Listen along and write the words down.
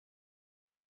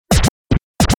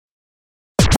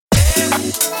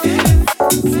What's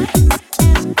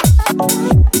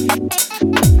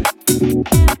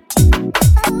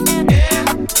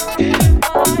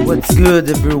good,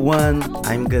 everyone?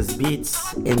 I'm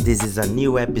Guzbeats, and this is a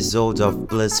new episode of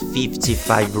Plus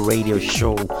 55 radio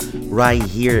show right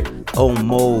here on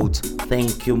Mode.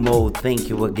 Thank you, Mode. Thank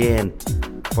you again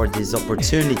for this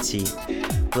opportunity.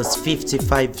 Plus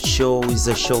 55 show is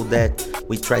a show that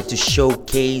we try to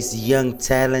showcase young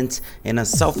talent and a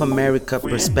South America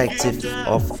perspective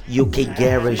of UK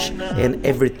garage and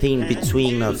everything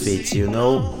between of it, you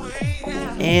know?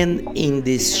 And in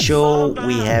this show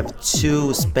we have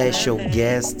two special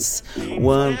guests,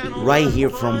 one right here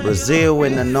from Brazil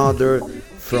and another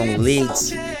from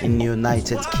Leeds in the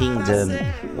United Kingdom.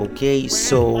 Okay,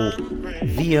 so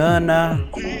Viana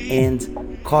and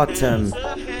Cottam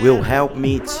will help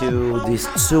me to this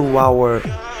 2 hour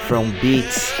from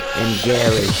beats and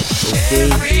garage. Okay.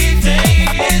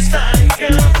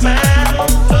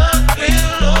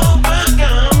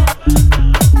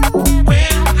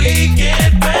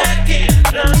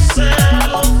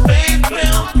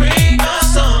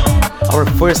 Our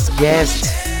first guest,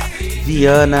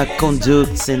 Viana,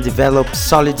 conducts and develops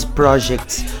solid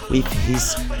projects with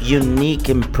his unique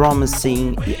and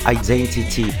promising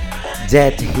identity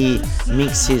that he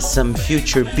mixes some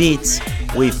future beats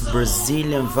with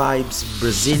Brazilian vibes,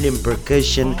 Brazilian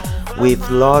percussion, with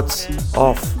lots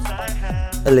of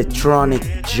electronic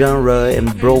genre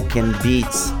and broken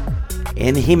beats.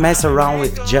 And he messes around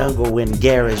with jungle and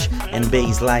garage and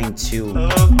bassline too.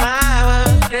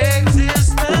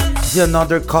 The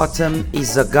another Cottam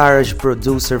is a garage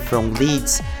producer from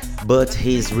Leeds, but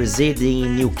he's residing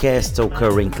in Newcastle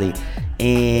currently.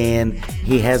 And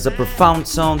he has a profound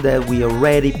song that we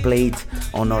already played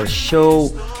on our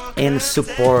show, and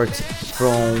support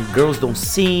from Girls Don't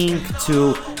Sing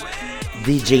to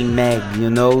DJ Meg, you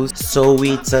know. So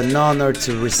it's an honor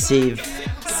to receive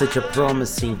such a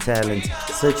promising talent,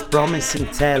 such promising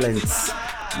talents,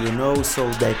 you know.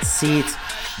 So that's it.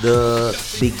 The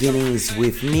beginning is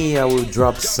with me. I will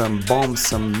drop some bombs,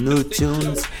 some new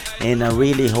tunes, and I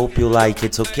really hope you like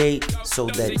it, okay? So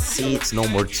that's it, no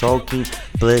more talking.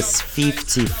 Plus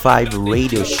 55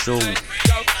 radio show.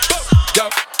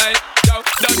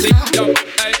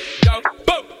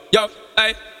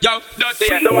 Yo, dirty.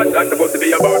 So what's that supposed to be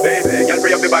about, baby? Girl,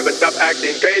 free up your vibe and stop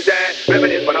acting crazy.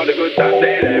 Reminisce on all the good times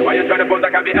daily. Why you trying to pose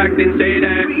like I be acting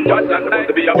shady? What's that supposed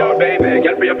to be about, baby?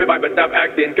 Girl, free up your vibe and stop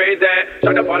acting crazy.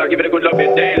 Shut up, all I give it a good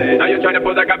loving daily. Now you trying to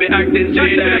pose like I be acting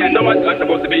shady. So what's that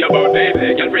supposed to be about,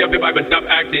 baby? Girl, free up your vibe and stop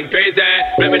acting crazy.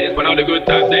 Reminisce on all the good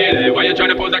times daily. Why you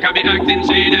trying to pose like I be acting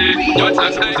shady? What's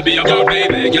that supposed to be about,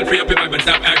 baby? Girl, free up your vibe and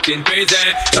stop acting crazy.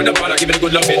 Shut up, all I give it a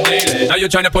good loving daily. Now you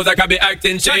trying to pose like I be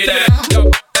acting shady.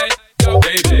 Yo,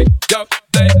 baby, yo,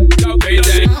 hey, yo,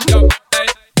 crazy, yo, hey,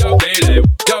 yo, baby,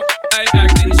 yo, hey,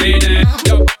 acting shady,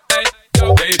 yo, hey,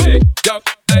 yo, baby, yo,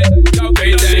 hey, yo,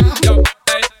 crazy, yo,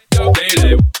 hey, yo,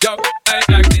 baby, yo, hey,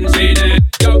 acting shady,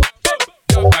 yo,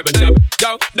 vibe up,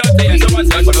 yo, dirty, so what's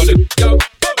that for the, yo,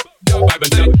 vibe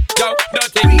up, yo,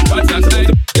 dirty, what's that for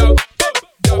the, yo,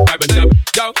 vibe up,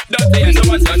 yo, dirty, so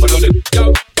what's that for the,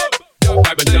 yo,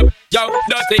 vibe up, yo,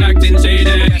 dirty, acting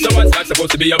shady, so what's that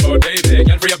supposed to be about, baby?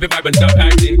 Can't free up your vibe and stop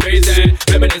acting crazy.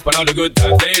 Reminisce on all the good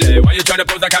times daily. Why you trying to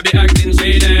pose like I be acting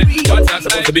shady? What's that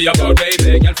supposed to be about,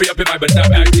 baby? Can't free up your vibe and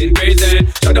stop acting crazy.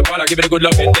 Shut up, all I give it a good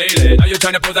loving daily. Now you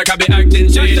trying to pose like I be acting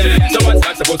shady. So what's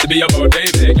that supposed to be about,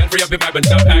 baby? Can't free up your vibe and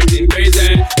stop acting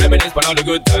crazy. Reminisce on all the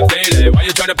good times daily. Why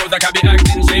you trying to pose like I be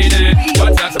acting shady?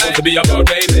 What's that supposed to be about,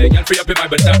 baby? Can't free up your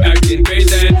vibe and stop acting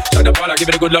crazy. Shut up, all I give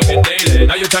it a good loving daily.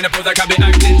 Now you trying to pose like I be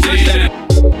acting shady.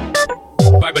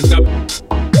 Vibe and stop.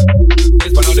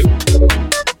 It's one of the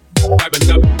vibe and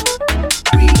stop.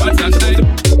 What's that supposed to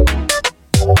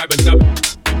vibe and stop?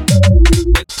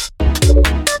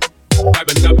 Vibe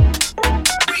and stop.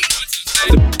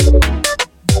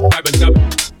 Vibe and stop.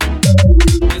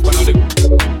 It's one of the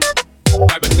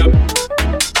vibe and stop.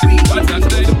 What's that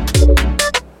supposed to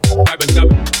vibe and stop?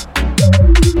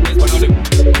 It's one of the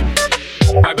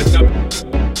vibe and stop.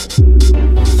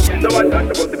 So what's that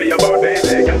supposed to be about,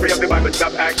 baby? Can't free up your vibe and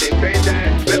stop acting crazy.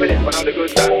 Reminisce on all the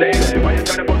good times daily. Why you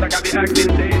trying to pose like I be acting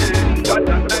shady? What's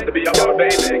that supposed to be about,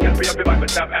 baby? Can't free up your vibe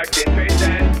and stop acting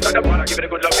crazy. Shut up, all I give it a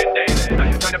good loving daily. Now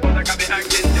you trying to pose like I be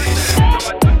acting shady.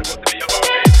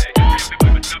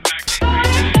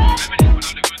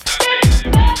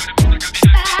 So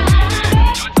what's that supposed to be about,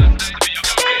 baby? Can't free up your vibe and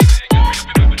stop acting crazy.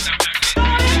 Reminisce on all the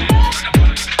good times daily. Why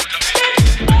you trying to pose like I be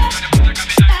acting shady?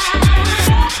 What's that supposed to be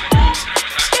about, baby? Can't free up your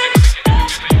vibe and stop acting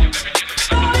crazy. Shut up, all I give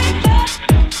it a good loving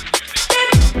daily. Now you trying to pose like I be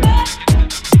acting shady.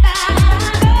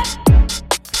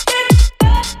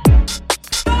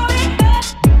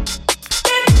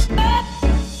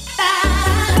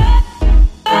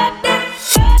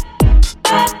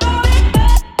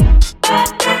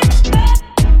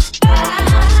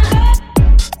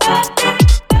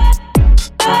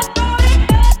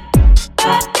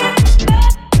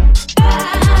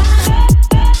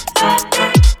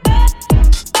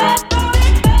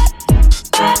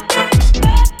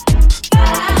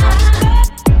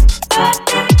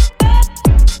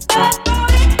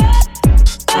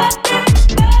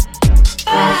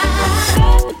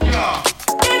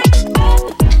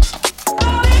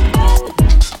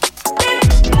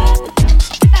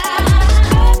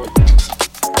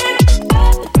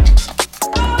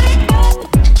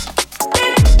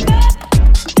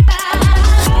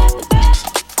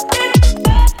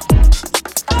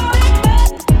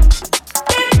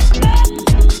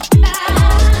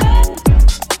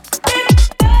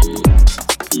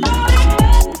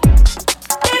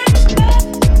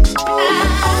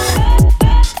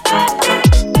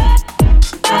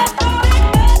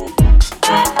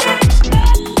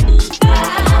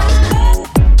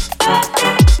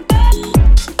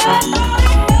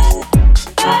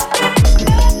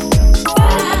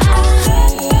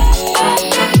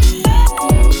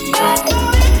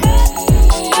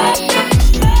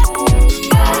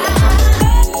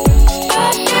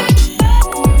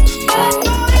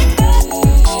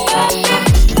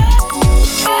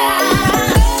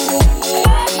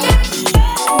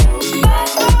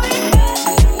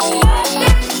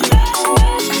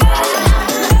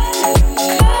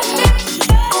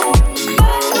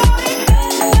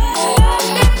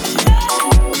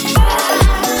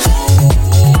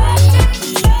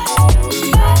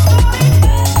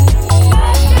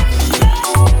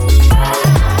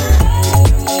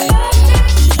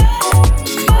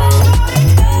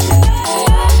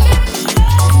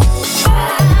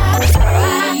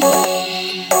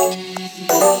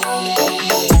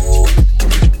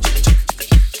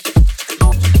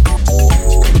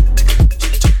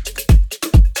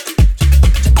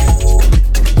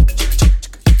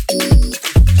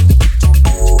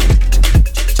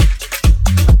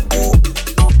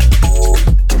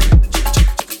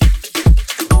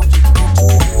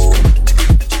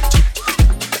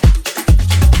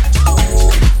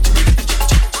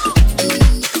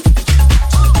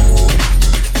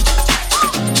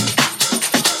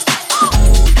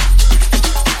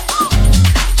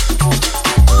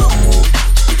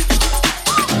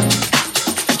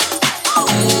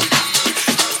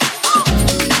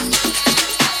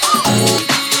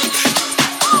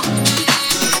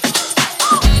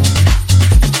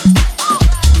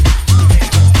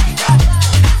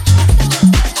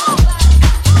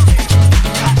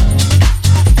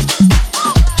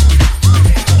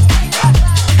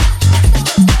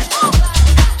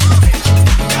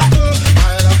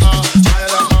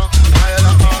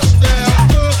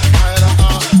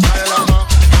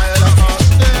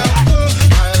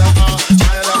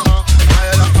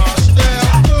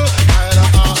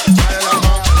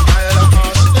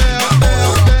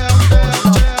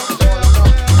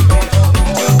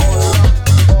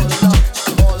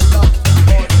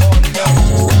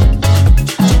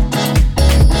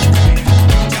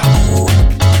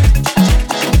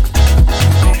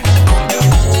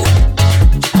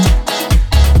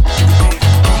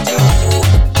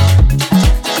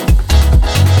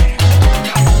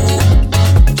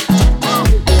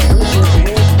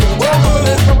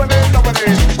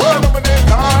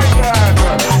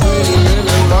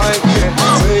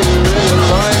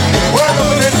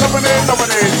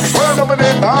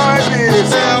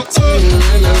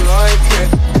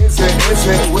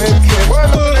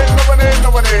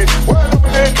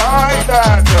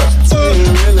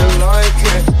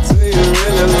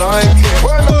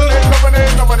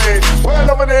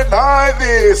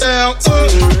 Do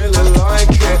you really like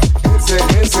it? Is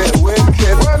it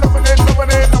wicked? We're loving it,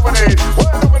 loving it, loving it.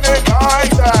 We're loving it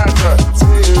like that. Do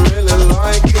you really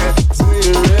like it? Do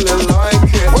you really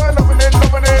like it? We're loving it,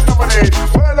 loving it, loving it.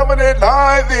 We're loving it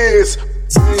like this.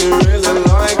 Do you really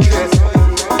like it?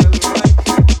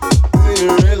 Do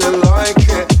you really like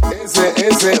it?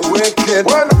 Is it wicked?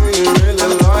 Well, do you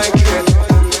really like it?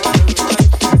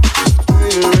 Do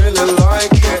you really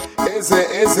like it?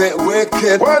 Is it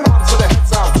wicked? Well, to the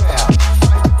heads out there.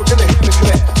 We're gonna hear me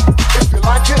clear. If you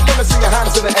like it, let me see your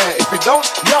hands in the air. If you don't,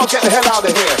 y'all get the hell out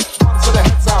of here. To the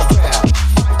heads out there.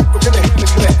 We're gonna hear me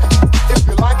clear. If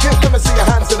you like it, let me see your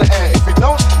hands in the air. If you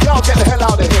don't, y'all get the hell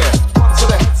out of here. To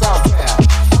the heads out there.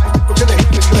 We're gonna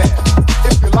hear me clear.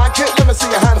 If you like it, let me see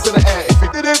your hands in the air. If you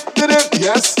did it,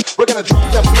 yes. We're gonna drop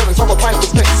them lyrics on a pipe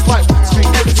with sticks. Like street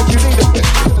edits if you need a bit.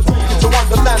 We're gonna take you to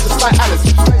Wonderland just like Alice.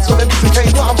 Place on the music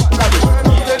ain't what I'm lavish.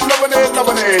 Loving it,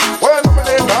 loving it. We're loving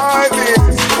it like this.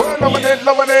 We're loving it,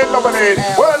 loving it, loving it.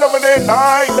 We're loving it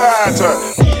like that.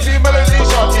 The melody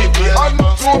shall keep me on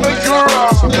to make you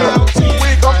rock. We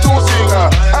come to sing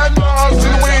and dance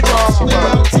till we drop.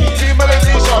 The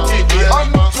melody shall keep me on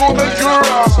to make you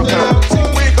rock.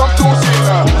 We come to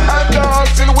sing and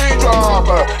dance till we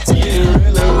drop. Do you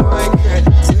really like it?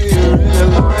 Do you really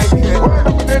like it? We're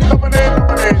loving it, loving it,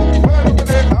 loving it. We're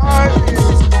loving it like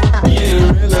this. Do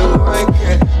you really like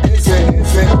it? Is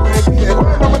it wicked?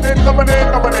 We're loving it, loving it,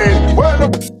 loving it. We're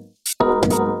loving it.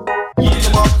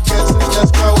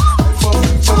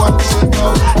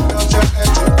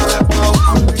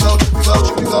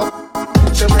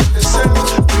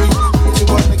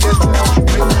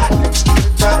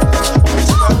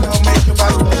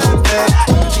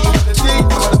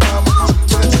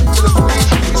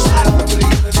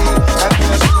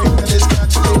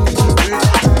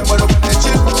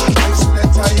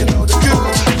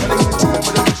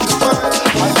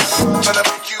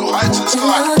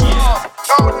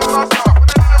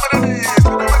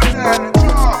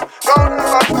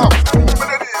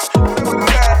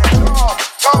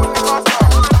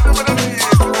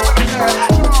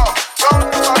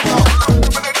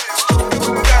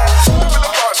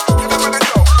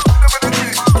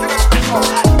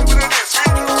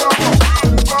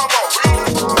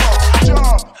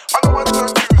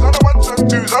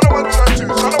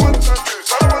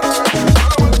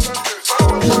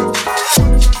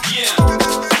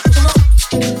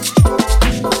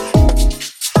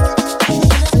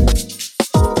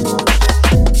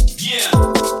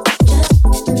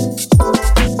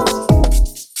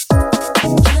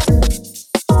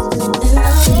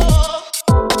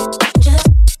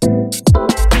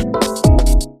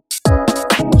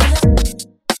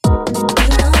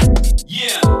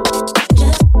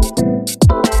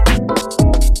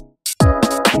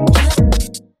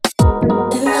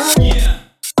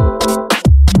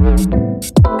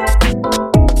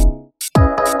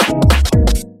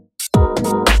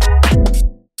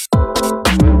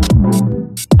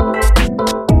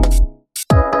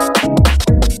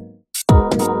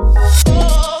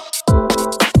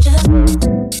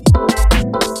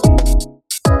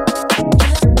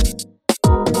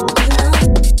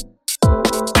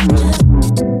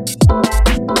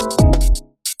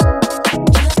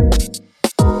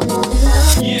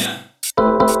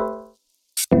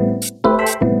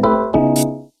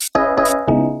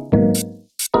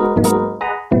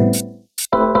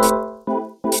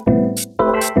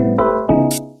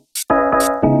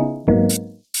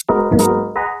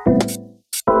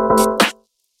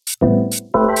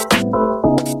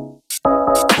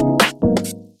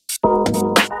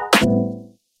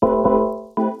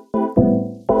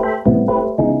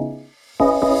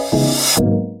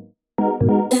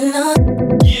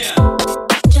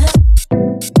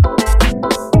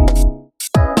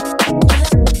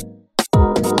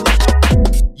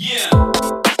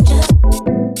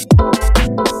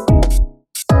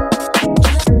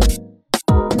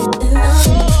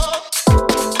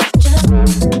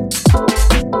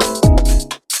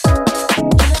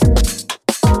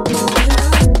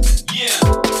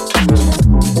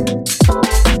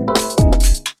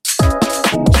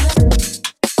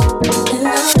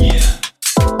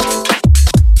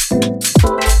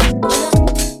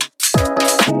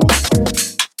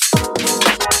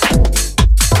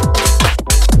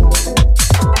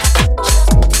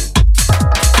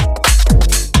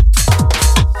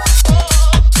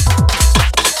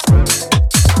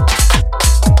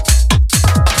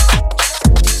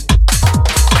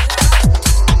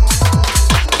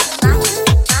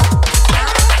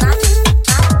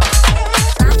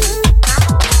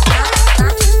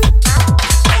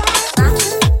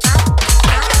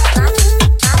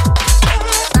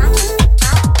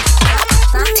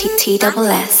 double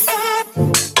S.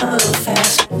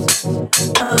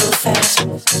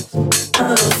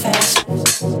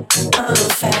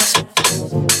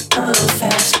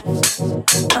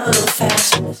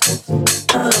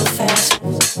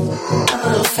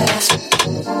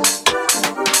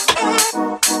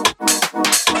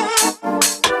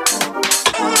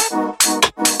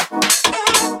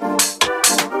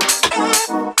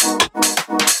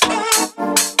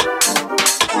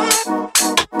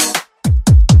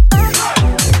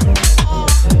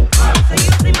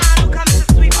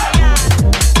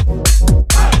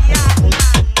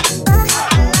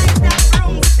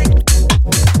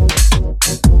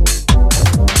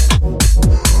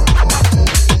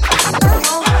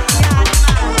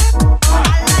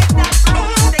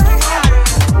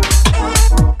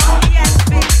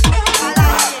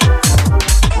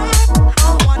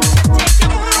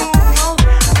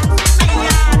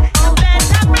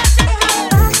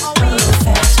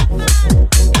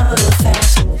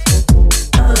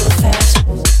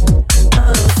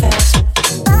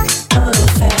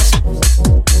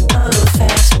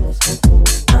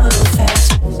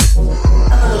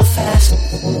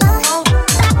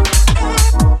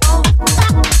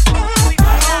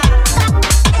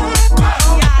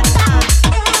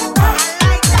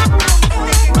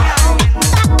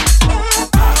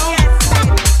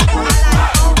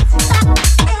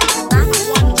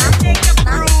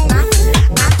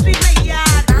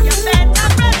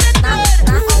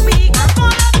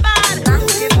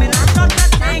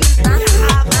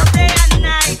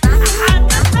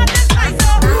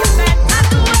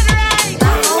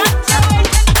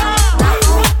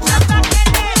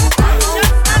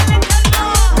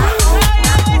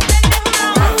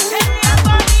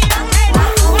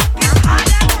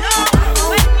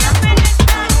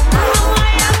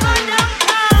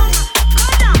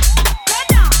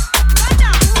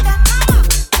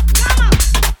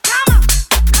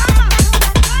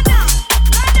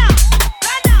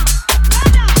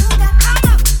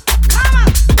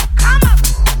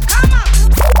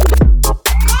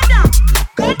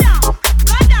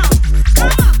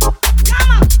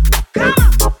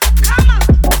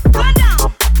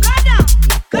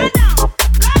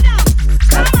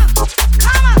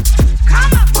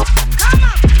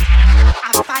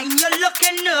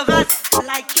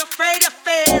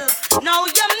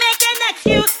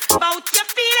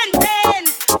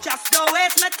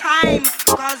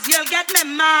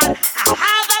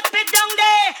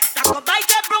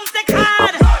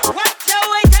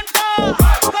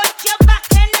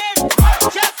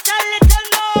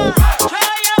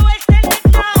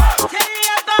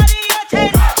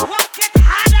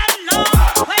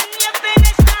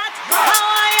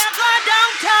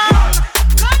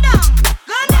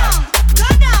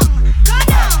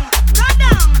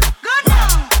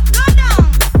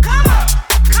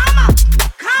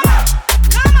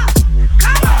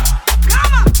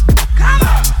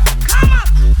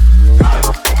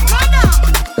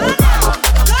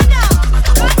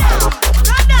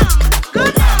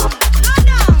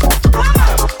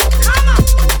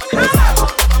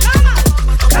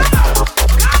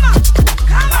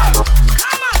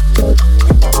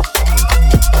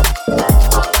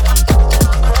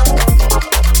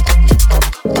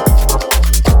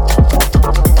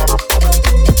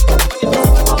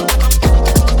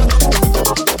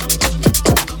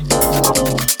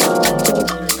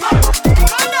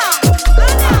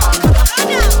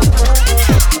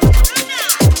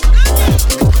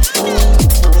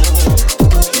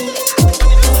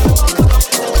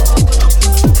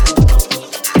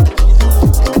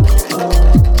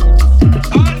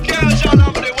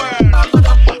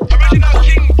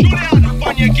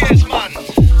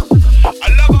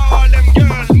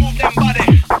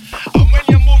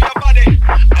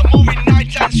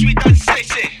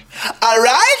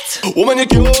 Woman, you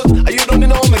cute, and you don't need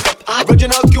no makeup.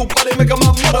 Original cute body make a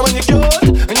man mother. When you cute,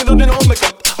 and you don't need no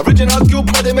makeup. Original cute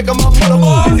body make a man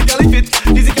mother. Physically fit,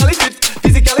 physically fit,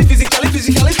 physically fit, physically fit,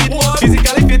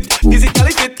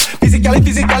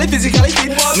 physically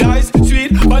fit. Nice,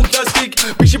 sweet, fantastic.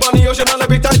 Big ship on the ocean on a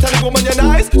big Titanic. Woman, you're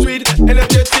nice, sweet,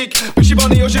 energetic. Big ship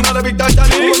on the ocean on a big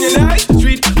Titanic. Woman, you're nice,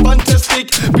 sweet, fantastic.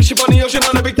 Big ship on the ocean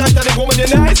on a big Titanic. Woman,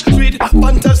 you're nice, sweet,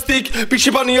 fantastic. Big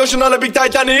ship on the ocean on a big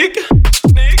Titanic.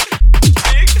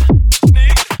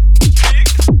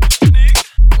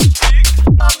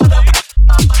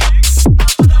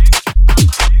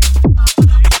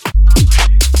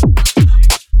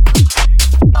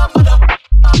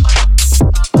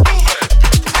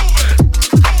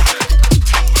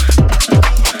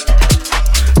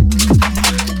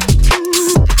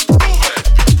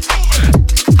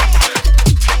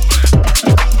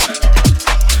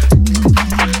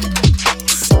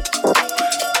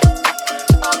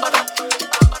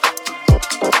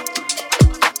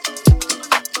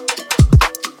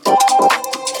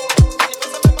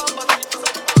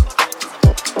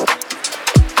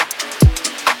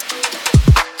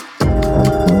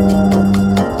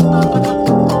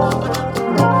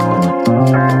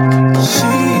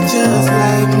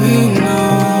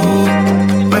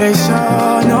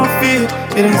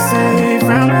 safe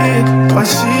from here, but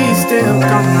she's still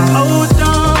gonna hold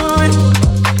on.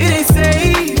 It ain't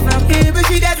safe from here, but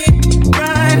she doesn't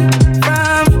run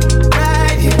from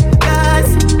right here.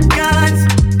 Guns,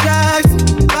 drugs,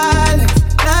 violence.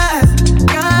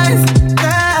 Guns,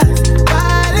 drugs,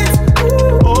 violence.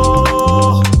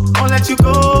 Oh, won't let you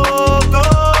go.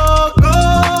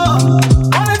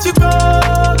 Won't let you go.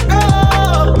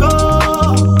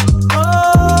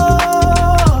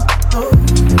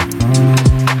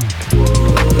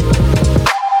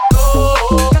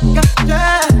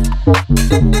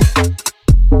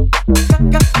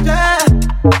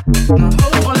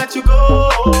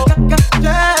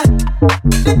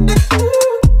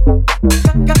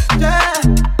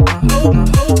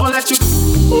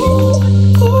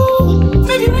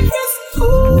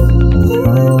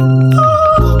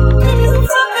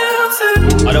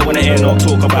 I don't wanna hear no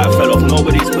talk about fell off.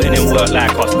 Nobody's putting in work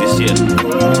like us this year.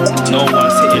 No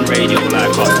one's hitting radio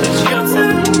like us this year.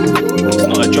 It's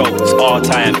not a joke, it's our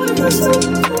time.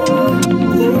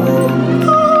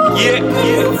 Yeah.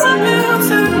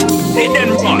 Hit them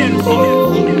run.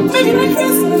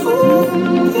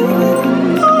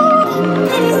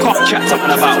 Can't chat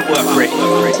something about work rate.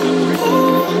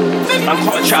 Man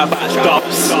can't chat about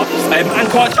dubs. Man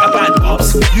can't chat about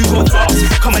dubs. You got dubs,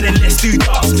 come on and let's do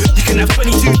dubs. You can have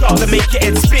 22 dubs and make your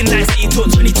head spin like say you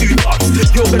took 22 dubs.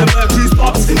 You're gonna murk who's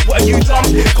dubs. What have you done?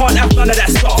 Can't have none of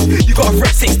that stuff. You got a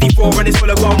fresh 64 and it's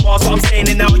full of gun bars. But I'm saying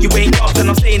it now, you ain't dubs. And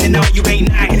I'm saying it now, you ain't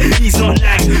nag. He's not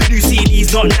nag. New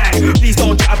CD's not nag. Please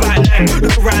don't chat about nag.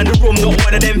 Look around the room, not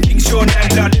one of them thinks you're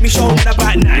nag. Now let me show them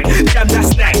about nag. Jam,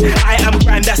 that's nag. I am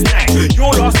crime, that's nag.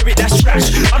 Your last of it, that's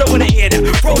trash. I don't wanna hear that.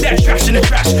 Throw that trash in the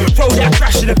trash. Throw that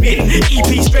trash in the bin.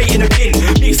 EP straight in the bin.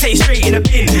 Mixtape straight in the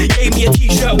bin. Gave me a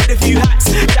t-shirt with a few hats.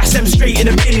 Dash them straight in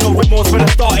the bin. No remorse when I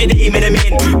started aiming them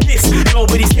in. This,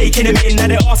 nobody's taking them in. Now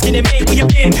they're asking them, mate, where you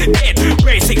been? Dead.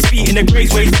 Grade 6 feet in the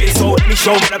grade's waist fit. So let me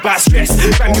show them about stress.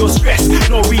 Fam, you're stressed.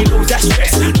 No reloads, that's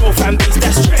stress. No fan base,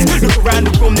 that's stress. Look around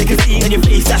the room, they can see it in your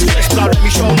face, that's stress. Now let me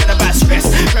show them about stress.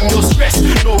 Fam, you're stressed.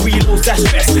 No reloads, that's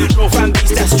stress. No fan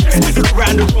base, that's stress. Look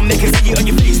around the room, they can see it on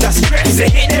your face, that's stress. It's a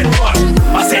hit and run.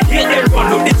 I said hit and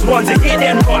run. Look, this one's a hit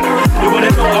and run. You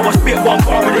wanna know I was spit one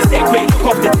bar with a stick, quick, look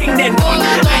off the thing then run. I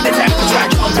ain't the type to try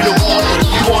to jump in the wall.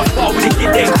 You want bar with a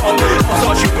kid then come. I'll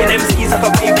start shooting MCs like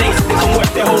a big place. They can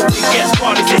work their whole thing gets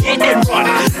run. It's a hit and run.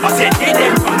 I said hit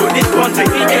and run. Look, this one's a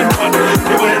hit and run.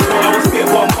 You wanna know I was spit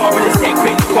one bar with a stick,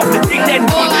 quick, look off the thing then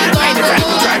run. I ain't the type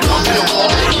to try to jump in the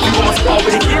wall. You want bar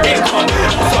with a kid then come.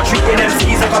 I'll start shooting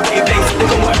MCs like a big place. They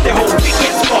can work their whole thing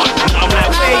gets run. I'm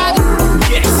like, wait,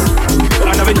 yes.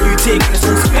 Another new take and it's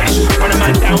all special. Run a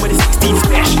man down with a 16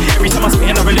 special. Every time I spit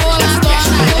another lick, that's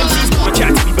special. MC's can't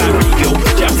chat to me about radio.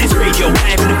 Jams this radio,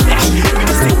 live in the flesh. Even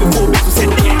the stick before people said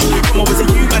that. From I was a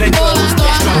youth and I know I was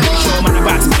special. I'm pretty sure man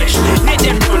about special. Let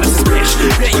them run, that's a special.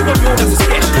 Let you got real, that's a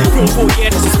special. Film 4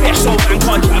 years, that's a special. So man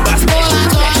can't chat about special.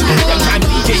 Them time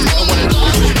DJs don't wanna know.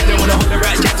 They don't wanna hold the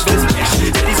right jams for the special.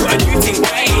 Then he's got a new thing,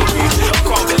 but I ain't new. I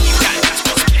can't believe that, that's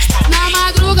not special. Na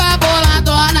madruga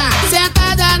boladona,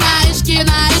 sentada na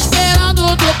esquina, esperando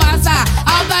tu passar.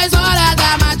 Altas horas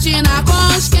da matina, com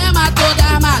o esquema todo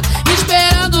armado,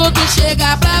 esperando tu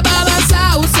chegar pra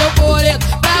balançar o seu coreto,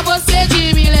 pra você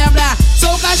de me lembrar.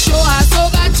 Sou cachorra, sou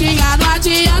gatinha, não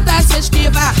adianta se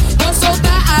esquivar. Vou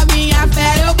soltar a minha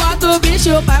fé, eu boto o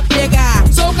bicho pra pegar.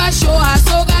 Sou cachorra,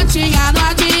 sou gatinha, não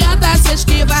adianta se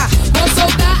esquivar. Vou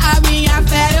soltar a minha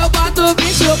fé, eu boto o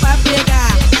bicho pra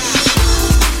pegar.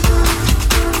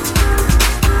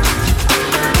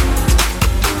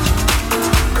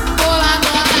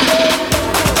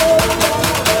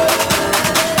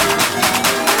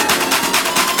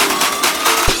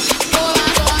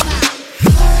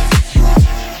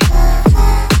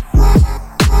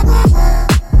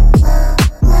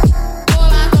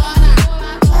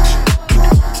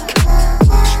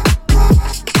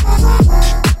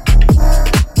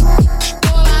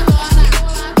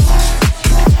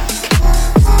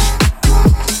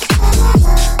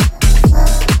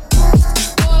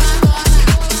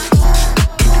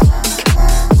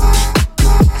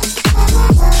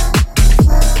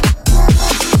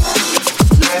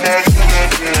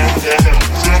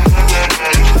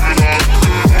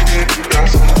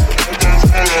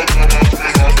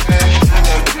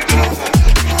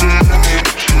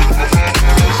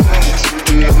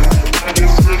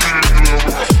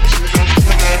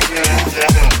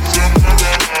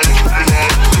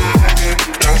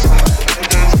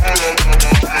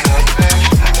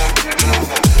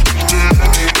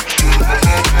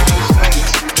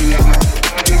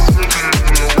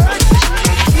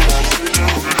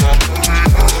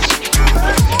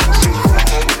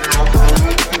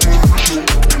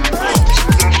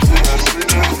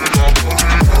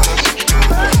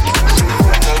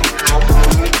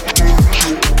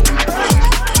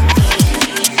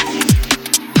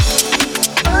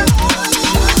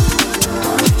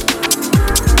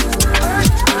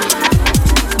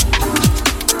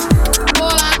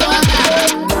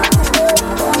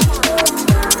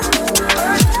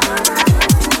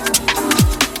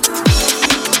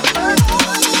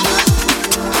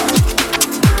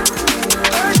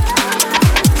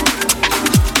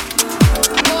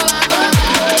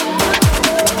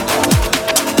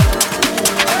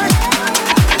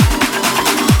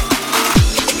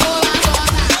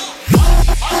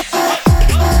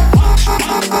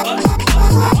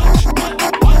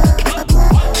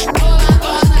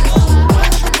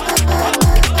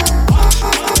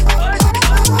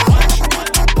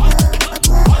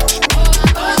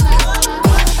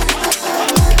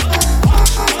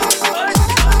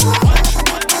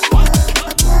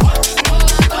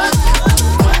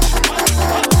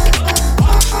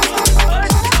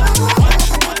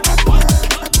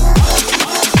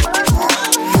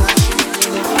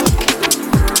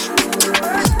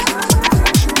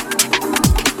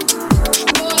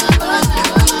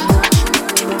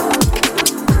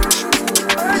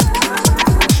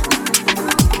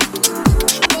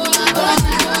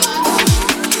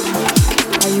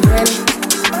 you ready?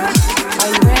 Are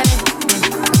you ready?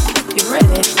 You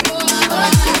ready?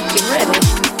 You ready?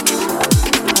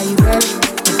 Are you ready?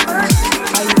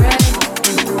 Are you ready?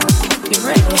 You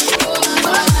ready?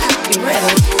 You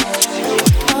ready?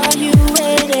 Are you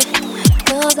ready?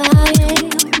 'Cause I am.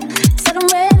 Said I'm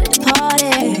ready to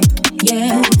party.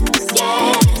 Yes.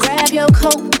 Grab your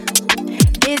coat,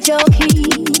 get your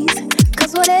keys.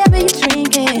 'Cause whatever you're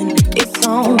drinking, it's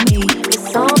on me.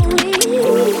 It's on me.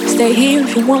 Stay here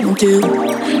if you want to.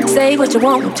 Say what you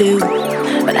want to.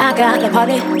 But I got to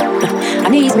party. I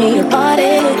need me a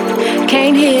party.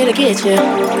 Came here to get you,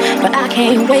 but I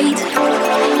can't wait.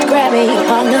 Grab me a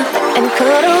partner and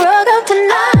cut a rug up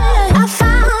tonight. I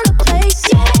found a place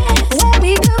where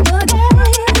we could boogie.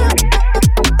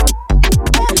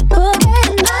 Boogie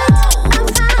tonight. I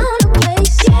found a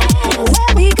place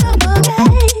where we could boogie.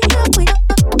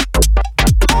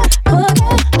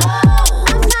 Boogie.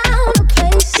 I found a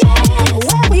place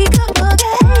where we could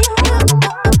boogie.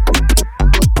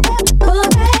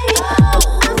 Boogie.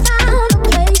 I found a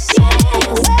place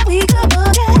where we could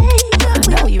boogie. I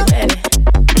know you ready.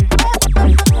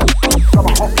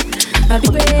 Are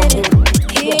you ready?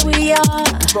 Here we are.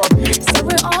 So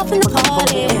we're off in the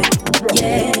party.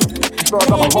 Yeah.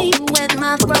 Baby, wet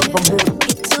my throat.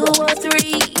 2 or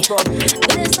 3.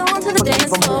 Then it's on to the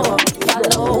dance floor.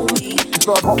 Follow me.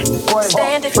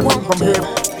 Stand if you want to.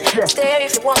 Stare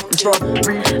if you want to.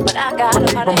 But I got a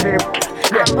party.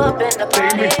 I'm up in the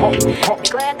party.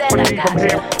 Glad that I got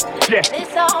you.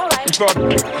 It's alright. Got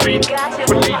you.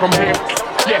 Believe I'm here.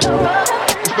 Yeah.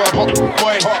 It's not hot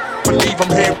boy, believe I'm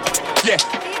here. Yeah.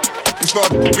 It's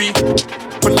not me,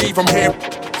 believe I'm here.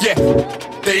 Yeah.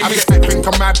 They might think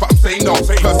I'm mad, but I'm saying no.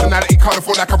 Personality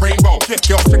colourful like a rainbow.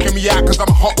 Girls checking me out cause I'm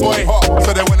a hot boy.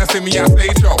 So then when I see me out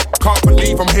stage show, can't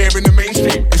believe I'm here in the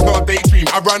mainstream. It's not a daydream,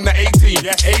 I run the 18.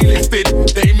 A-listed,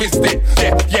 they missed it.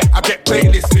 Yeah, I get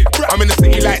playlisted. I'm in the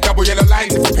city like double yellow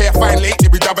lines. If you pay a fine late, they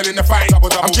be doubling the fine.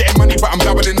 I'm getting money, but I'm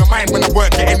doubling the mind. When I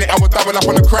weren't getting it, I would double up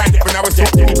on the grind. When I was so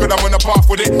good, I'm on the path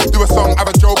with it. Do a song, have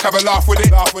a joke, have a laugh with it.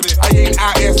 I ain't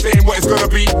out here saying what it's gonna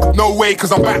be. No way,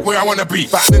 cause I'm back where I wanna be.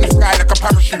 Back in the sky like a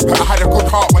parachute. I had a good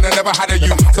heart when I never had a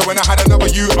you. So when I had another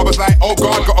you, I was like, oh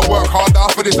God, gotta work harder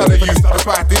for this other you. That's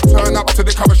why I did turn up to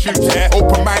the cover shoot.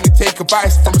 Open-minded, take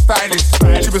advice from a stylist.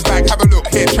 She was like, have a look,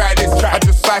 here, try this. I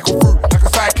just cycle through like a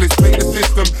cyclist. Play the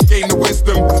system, gain the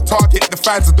wisdom. Target the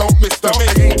fans and don't miss them.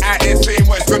 They ain't out here saying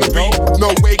what it's gonna be.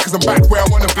 No way, cause I'm back where I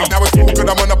wanna be. Now it's all good,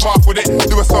 I'm on the path with it.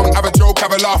 Do a song, have a joke,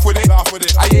 have a laugh with it.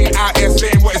 I ain't out here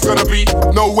saying what it's gonna be.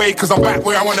 No way, cause I'm back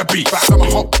where I wanna be. Back, I'm a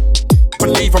hot,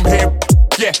 believe I'm here.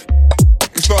 Yeah,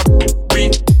 it's not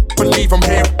me, believe I'm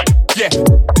here. Yeah,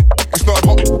 it's not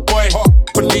hot boy,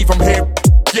 believe I'm here.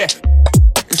 Yeah,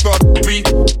 it's not me,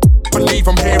 believe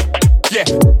I'm here. Yeah,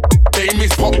 name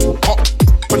is hot,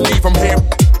 believe I'm here.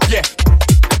 Yeah,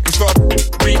 it's not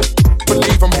me,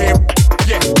 believe I'm here.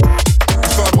 Yeah,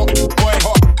 it's not hot boy,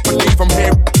 believe I'm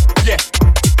here. Yeah,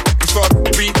 it's not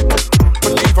me,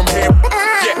 believe I'm here.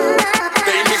 Yeah,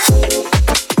 name is.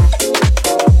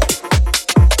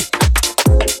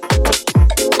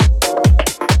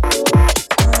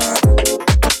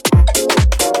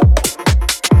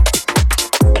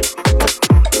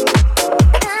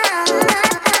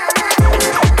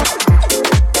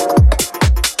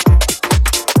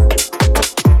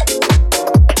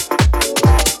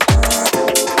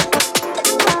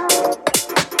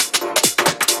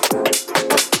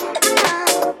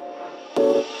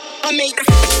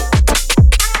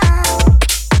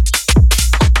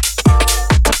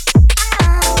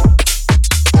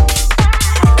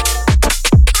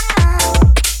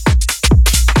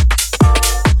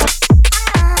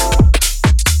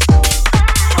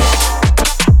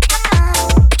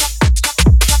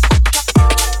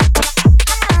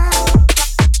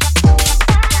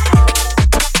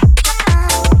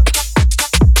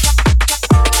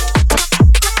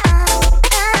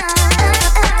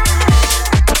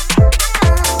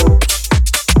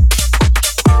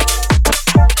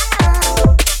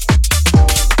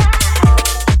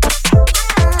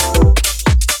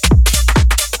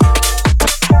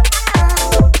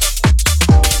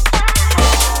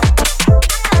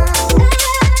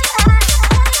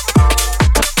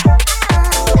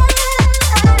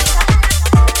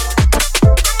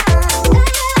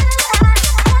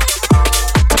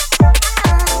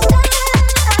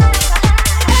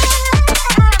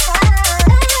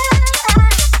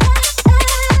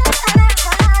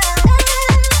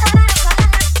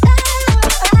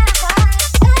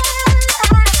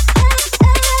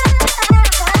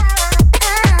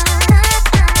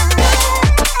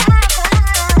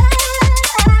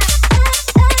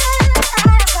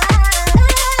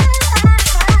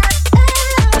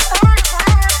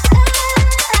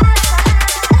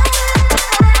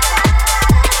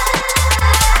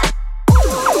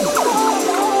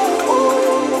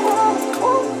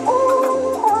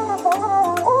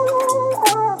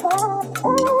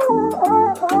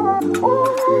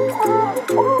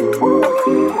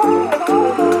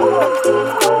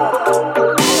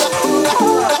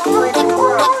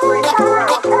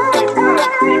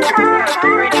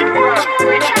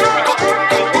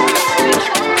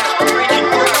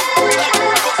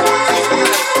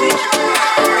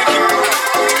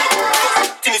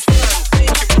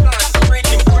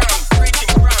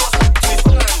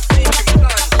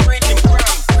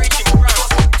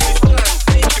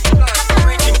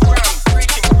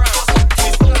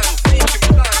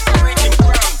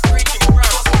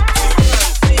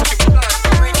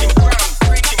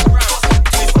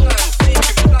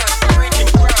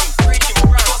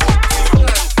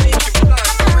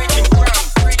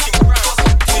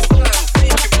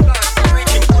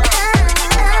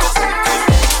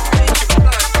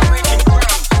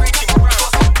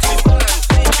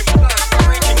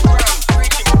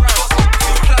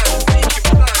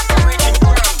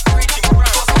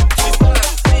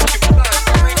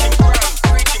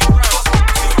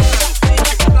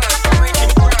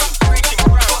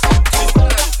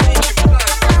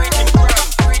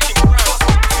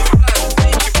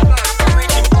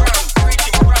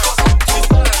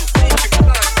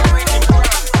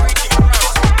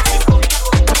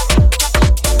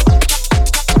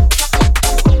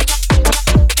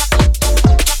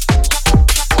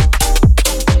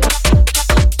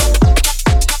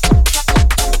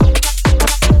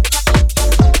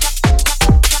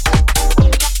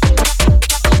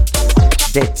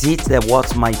 that's it. That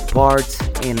was my part.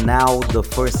 And now the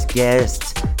first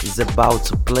guest is about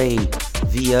to play.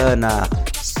 Viana,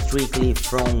 strictly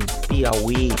from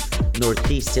Piauí,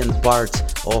 northeastern part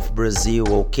of Brazil,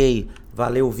 ok?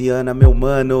 Valeu, Viana, meu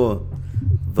mano.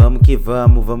 Vamos que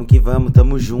vamos,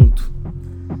 tamo junto.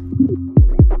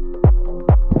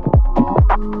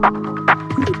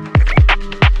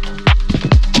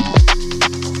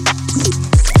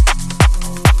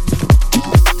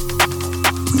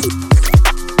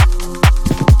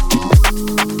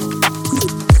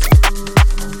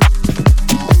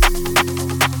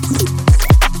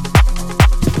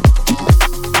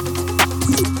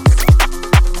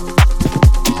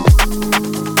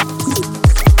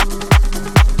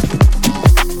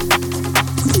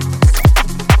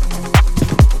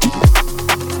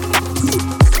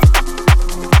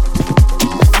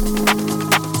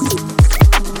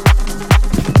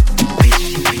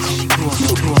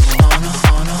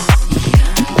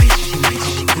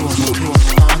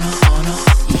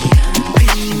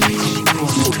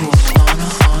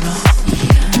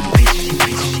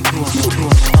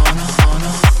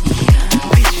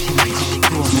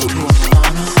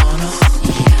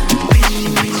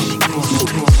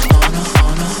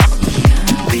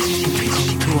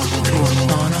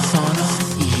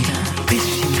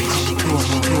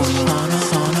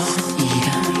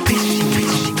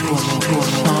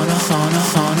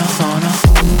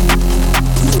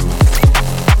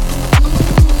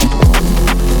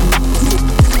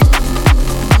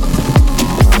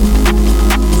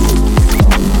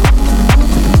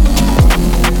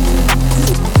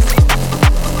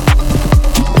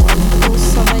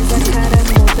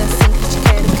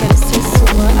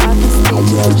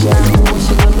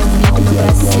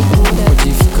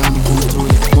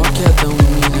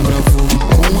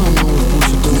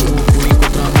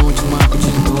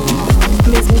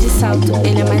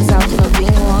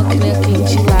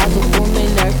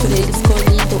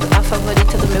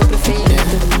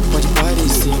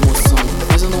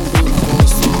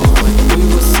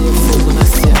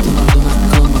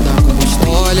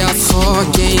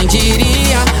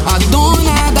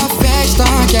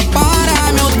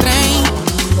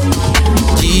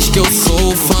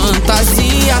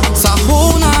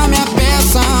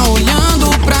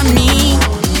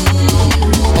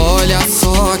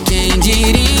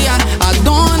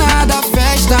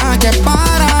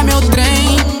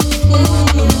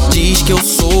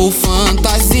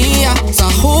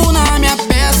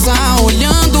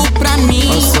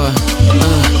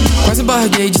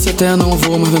 Até não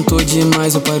vou, mas ventou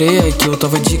demais. Eu parei aqui, eu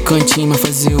tava de cantinho, mas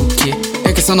fazer o quê?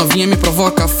 É que essa novinha me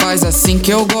provoca, faz assim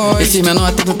que eu gosto. Esse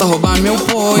menor tenta roubar meu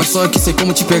posto, mas só que sei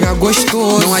como te pegar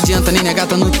gostoso. Não adianta nem negar,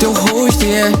 tá no teu rosto,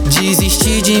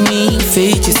 desistir de mim,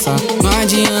 feitiçar. Não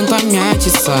adianta me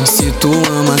atiçar. Se tu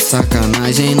ama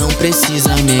sacanagem, não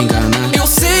precisa me enganar. Eu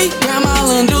sei que é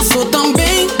malandro, eu sou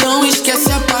também. Então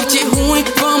esquece a parte ruim,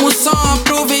 vamos só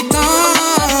aproveitar.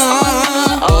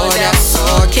 Olha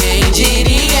só quem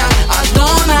diria, a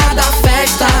dona da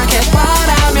festa quer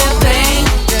parar meu trem.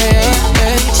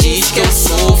 Diz que eu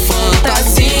sou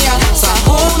fantasia,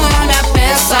 sarrou na minha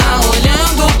peça,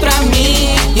 olhando pra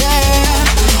mim.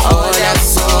 Olha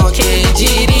só quem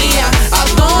diria, a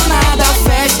dona da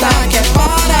festa quer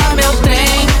parar meu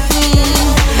trem.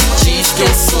 Diz que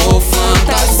eu sou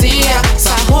fantasia,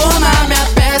 sarrou na minha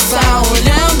peça,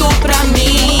 olhando pra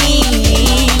mim.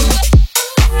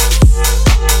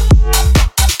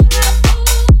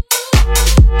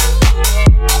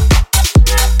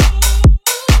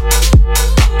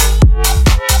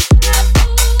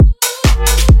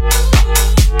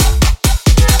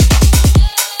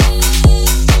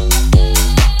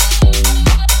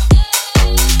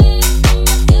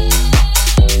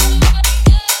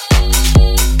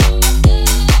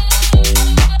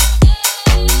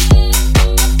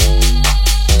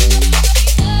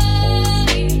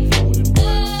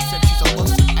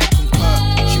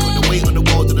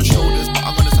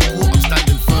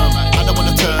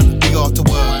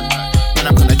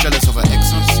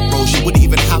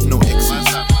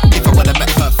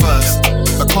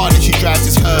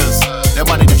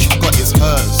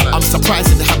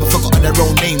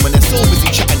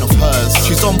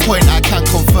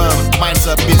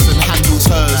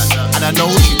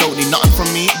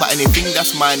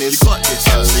 Mine is you got this,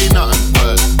 say nothing,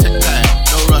 word, take time,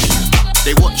 no rushing.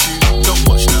 They watch you, don't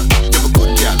watch none. You're a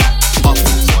good gal,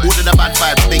 buttons. All of the bad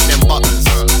vibes make them buttons.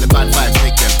 The bad vibes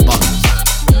make them buttons.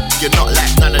 You're not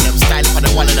like none of them, style for the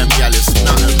one of them jealous,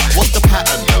 nothing. What's the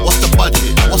pattern? What's the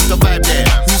budget? What's the vibe there?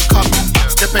 Who's coming?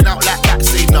 Stepping out like that,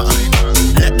 say nothing.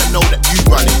 Let them know that you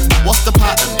run it. What's the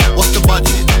pattern? What's the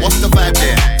budget? What's the vibe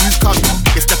there? Who's coming?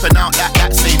 You're stepping out like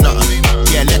that, say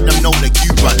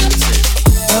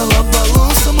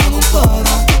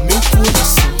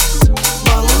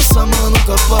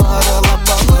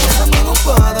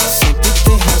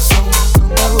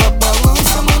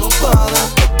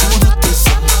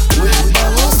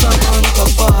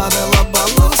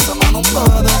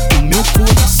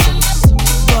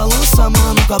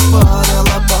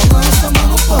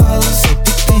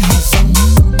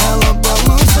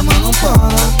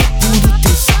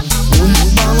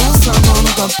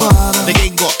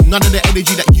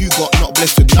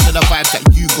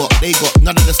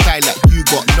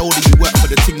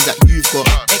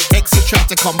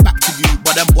come back to you,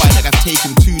 but them boy like I've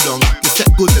taken too long. You set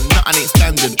good and nothing ain't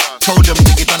standard. Told them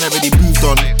nigga done already moved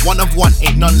on. One of one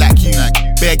ain't none like you.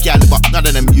 Bare gal but none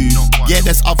of them you. Yeah,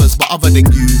 there's others but other than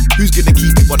you. Who's gonna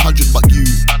keep it 100 but you?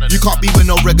 You can't be with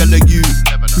no regular you.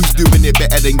 Who's doing it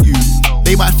better than you?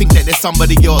 They might think that there's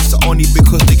somebody else only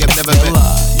because they have never met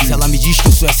you. Se ela me diz que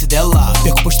eu sou S dela,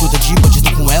 perco postura de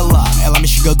bandido com ela. Ela me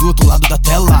xinga do outro lado da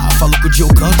tela. Falo que o dia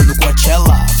eu canto no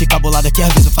Coachella. Fica bolada que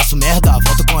às vezes eu faço merda.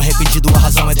 Volto com arrependido, a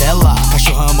razão é dela.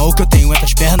 Cachorra ama o que eu tenho entre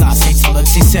as pernas. Sente saudade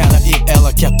sincera e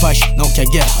ela quer paz, não quer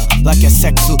guerra. Lá que é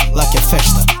sexo, lá que é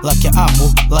festa. Lá que é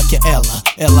amor, lá que é ela.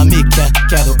 Ela me quer,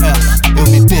 quero ela. Eu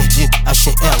me perdi,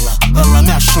 achei ela. Ela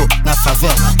me achou na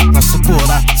favela. Nosso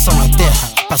coração é terra.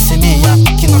 Pra semear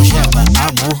que não gera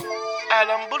amor.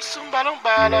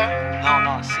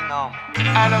 Não, assim não.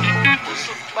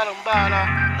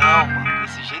 Não, mano,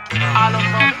 desse jeito não.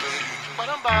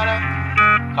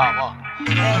 Calma, ó.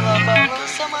 Ela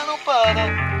balança, mas não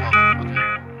para.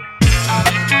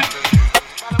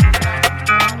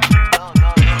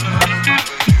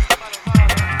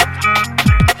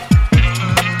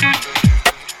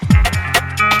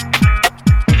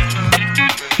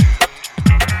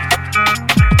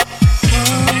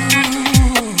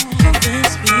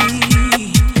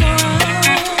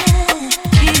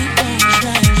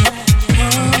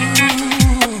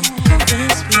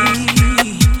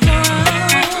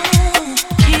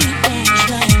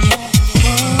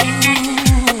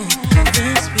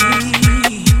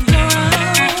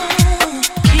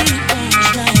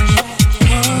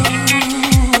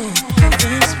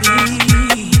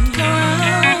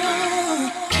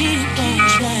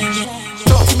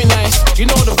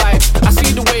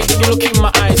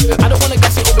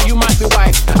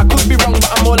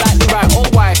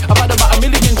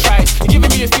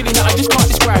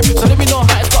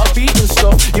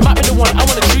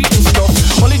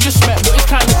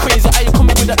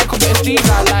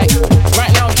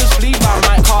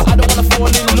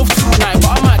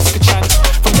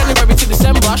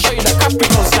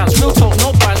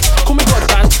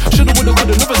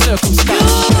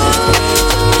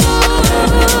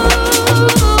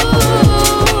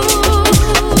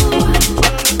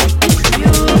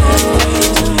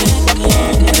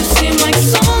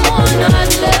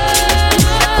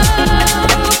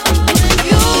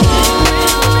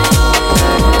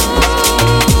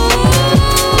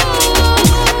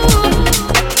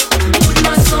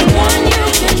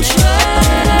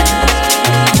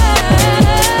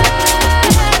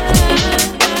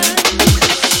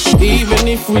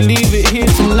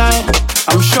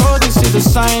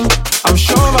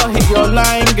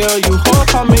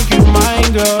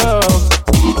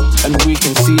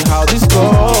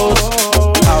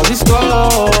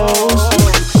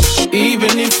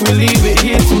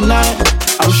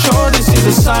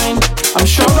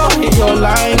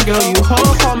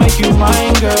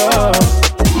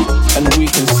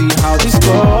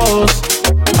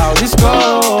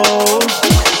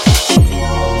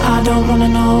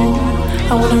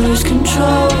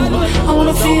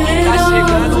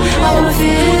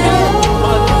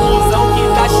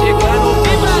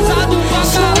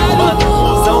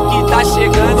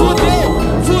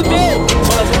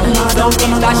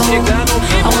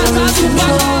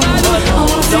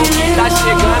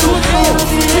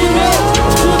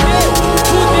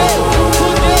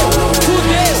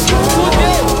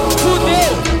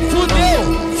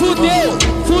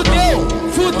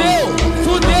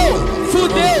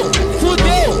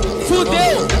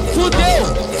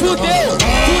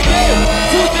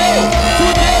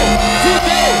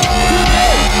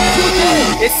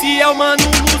 Esse é o Mano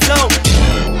Luzão.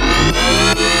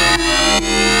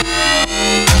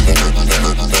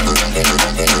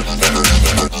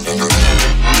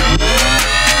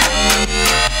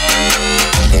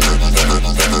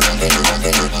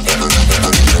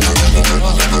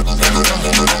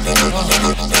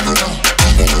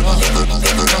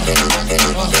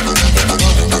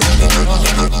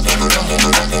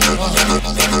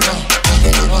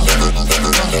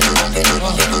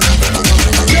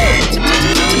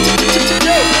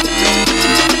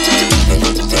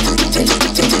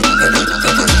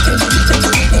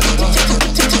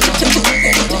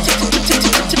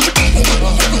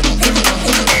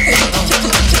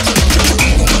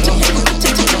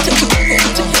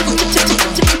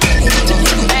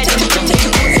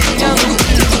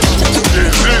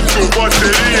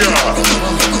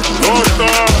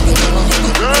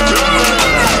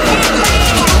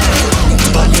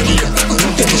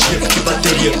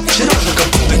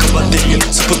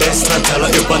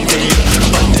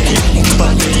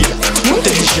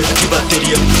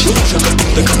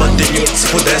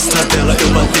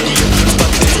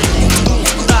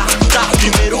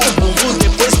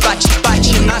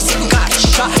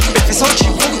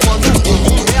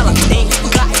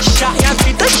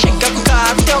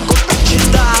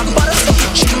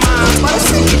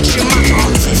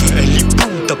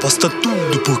 fita, posta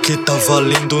tudo porque tá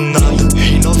valendo nada.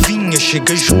 Ei novinha,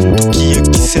 chega junto que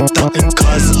aqui cê tá em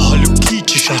casa. Olha o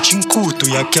kit, shortinho curto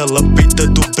e aquela peita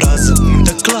do brasa.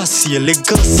 Muita classe,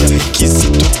 elegância,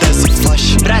 requisito dessa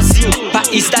faixa. Brasil,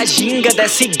 país da ginga,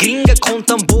 desce gringa com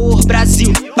tambor.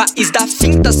 Brasil, país da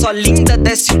finta, só linda,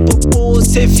 desce o popô.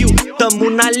 Cê viu, tamo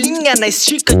na linha, na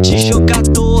estica de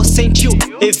jogador. Sentiu,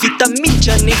 evita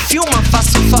mídia, nem filma,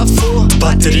 faça um favor.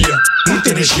 Bateria, muita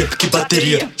energia porque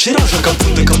bateria. Geral joga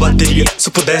bunda com a bateria. Se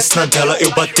eu pudesse na tela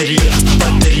eu bateria.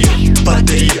 Bateria,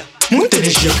 bateria, muita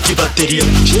energia porque bateria.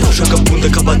 Geral joga bunda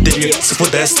com a bateria. Se eu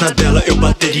pudesse na tela eu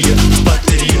bateria.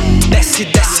 Bateria. Desce,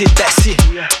 desce, desce,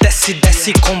 desce,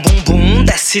 desce com bumbum.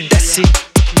 Desce, desce,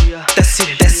 desce,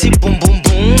 desce, bum bum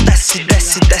bum. Desce,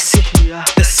 desce, desce,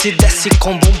 desce, desce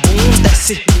com bumbum.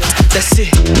 Desce,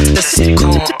 desce, desce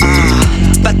com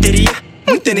bateria.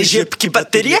 Muita energia porque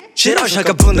bateria. Geral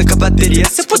joga bunda com a bateria.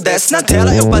 Se eu pudesse na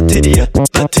tela eu bateria.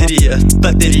 Bateria,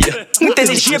 bateria. Muita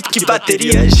energia porque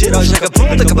bateria. Geral joga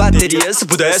bunda com a bateria. Se eu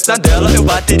pudesse na tela eu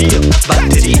bateria.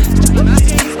 Bateria.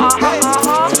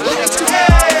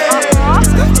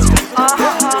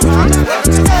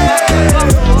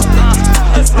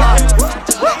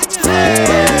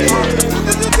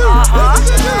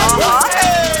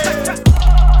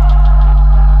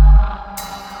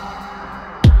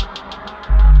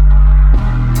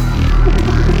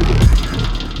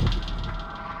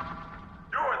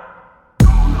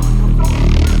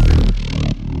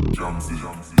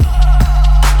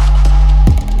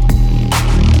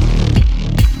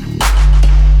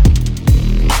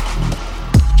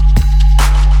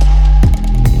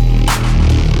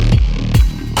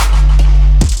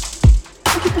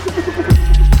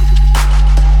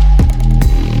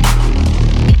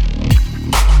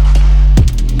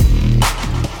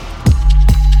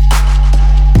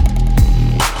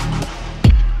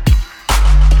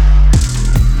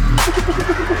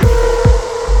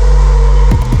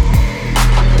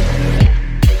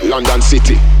 London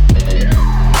City.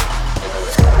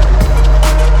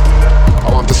 I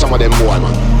want to some of them boy,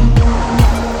 man.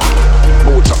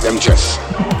 Boots up them chests.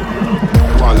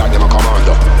 One like them a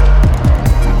commando.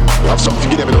 You have something to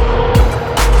give them, you know.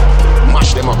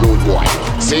 Mash them up, rude boy.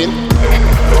 See?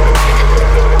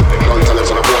 Don't tell them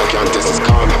so the boy can't test his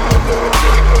karma.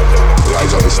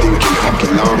 Rise up the stinking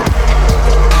fucking llama.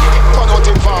 Turn out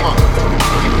in farmer.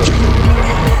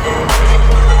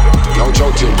 No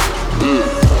joking.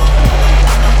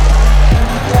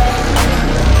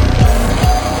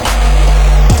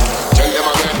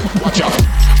 Watch out,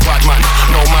 bad man,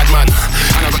 no madman.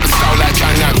 And I got the style like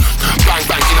Gangnam. Bang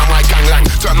bang in a my gangland.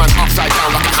 Turn man upside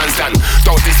down like a handstand.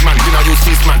 Don't this man, you know use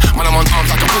fist man. Man I'm on arms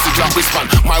like a pussy drop wristband.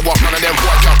 My walk, none of them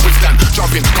boy can't withstand.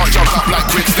 Jumping, can't jump up like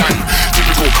quicksand.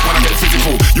 Typical, when I get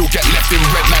physical, you get left in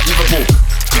red like Liverpool.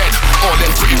 Dead, all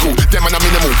them critical, them and a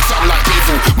minimal. Sound like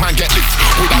people, man get licked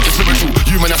without the spiritual.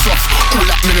 You man are soft, all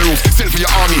like minerals. Send for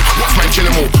your army, watch man kill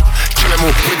them all. Kill them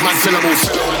all with man syllables.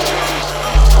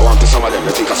 I want to some of them,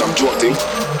 they think of some joke thing.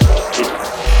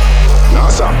 Nah,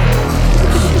 sir.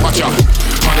 Watch out.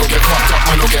 Man don't get fucked up,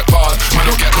 man don't get barred. Man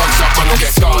don't get boxed up, man don't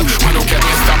get scarred. Man don't get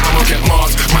messed up, man don't get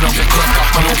marred. Man don't get cracked up,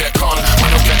 man don't get conned. Man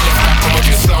don't get left back, man don't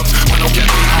get slumped. Man don't get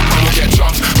beat up, man don't get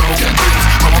jumped. Man don't get ripped,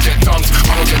 man don't get dumped.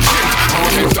 Man don't get chipped, man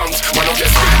don't get dumped. Man don't get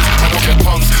skinned, man don't get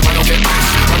pumped. Man don't get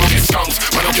pissed, man don't get skunked.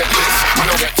 Man don't get lit, man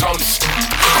don't get tons.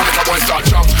 Man make a boy start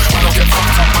jump. Man don't get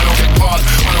fucked up, man don't get barred.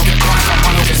 Man don't get boxed up,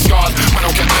 man don't get scarred. Man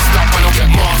don't get messed up, man don't get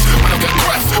marred. Man don't get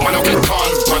cracked, man don't get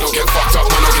conned. Man don't get fucked up,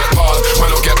 man don't get barred. Man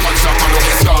don't get punched up, man don't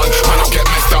get scarred. Man don't get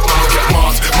messed up, man don't get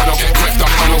marred. Man don't get cracked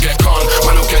up, man don't get conned.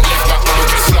 Man don't get left back, man don't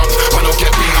get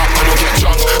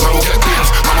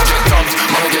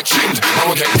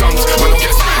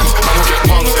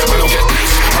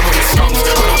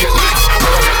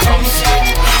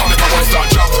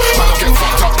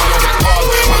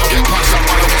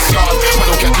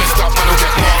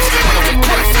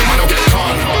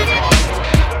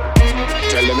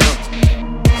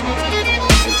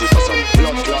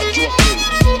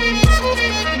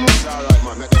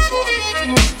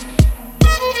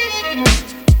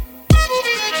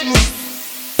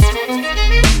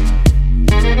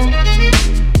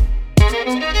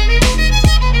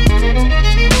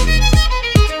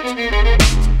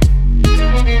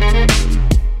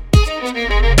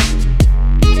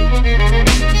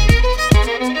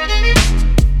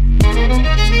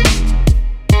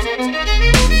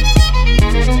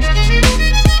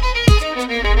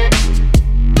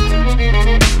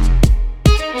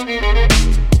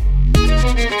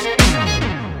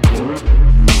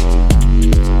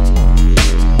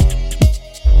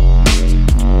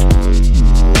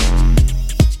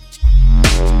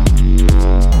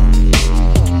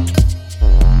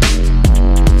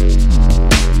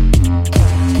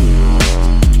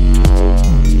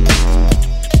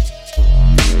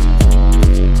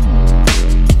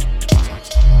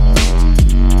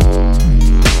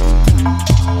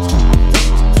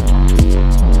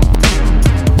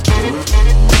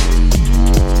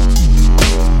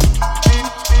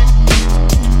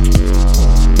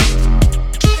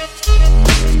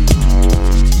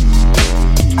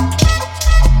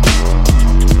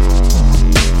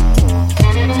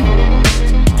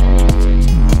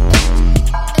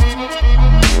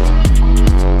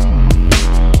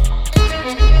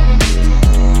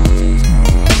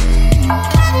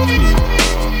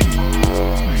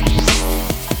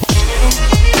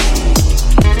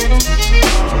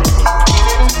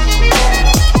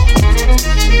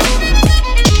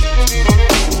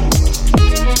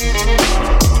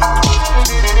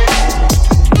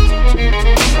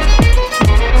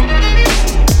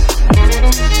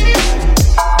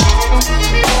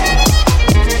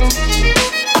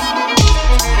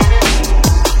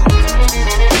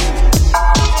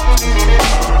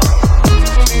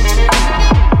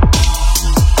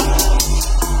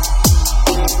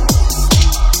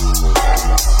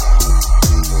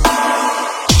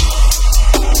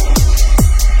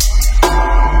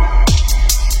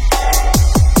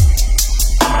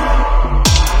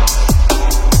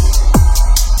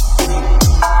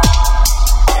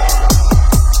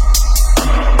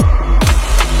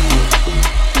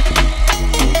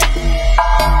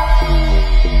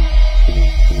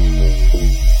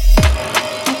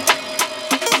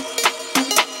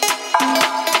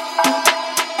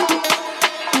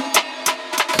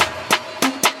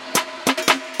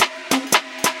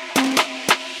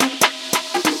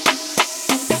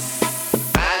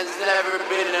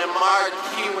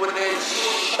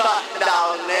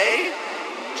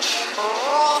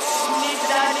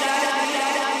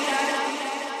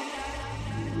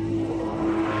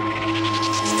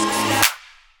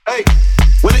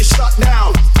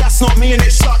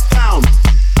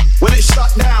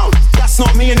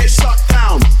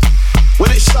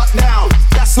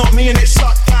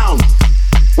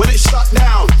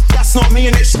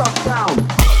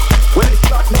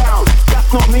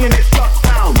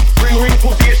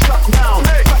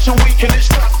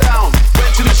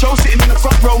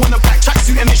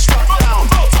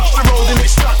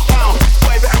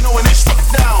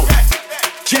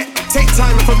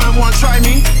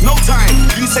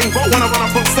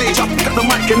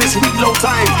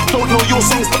time. Don't know your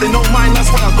songs, but they know mine. That's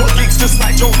why I got gigs just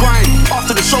like Joe Grind.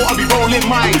 After the show, I'll be rolling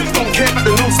mine. Don't care about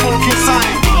the no smoking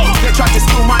sign. They tried to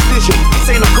steal my vision,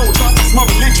 saying I'm gold, but that's my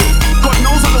religion. God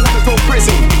knows I don't wanna go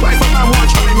prison, but if a man wanna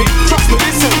try me, trust me,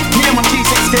 listen. Me and my G's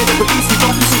ain't scared of police. We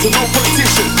don't listen to no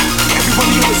politician.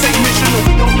 Everybody on the same mission, and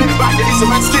we don't get back. It's a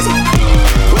man's schism.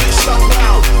 When it's shut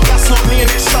down, that's not me,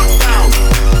 and it's shut down.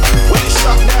 When it's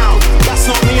shut down, that's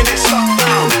not me, and it's shut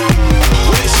down.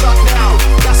 When it's shut down,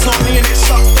 that's not me, and it's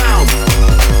shut down.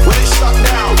 When it's shut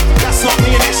down, that's not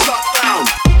me, and it's shut down.